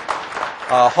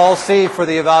 Hall C for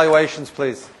the evaluations,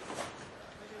 please.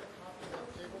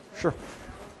 Sure.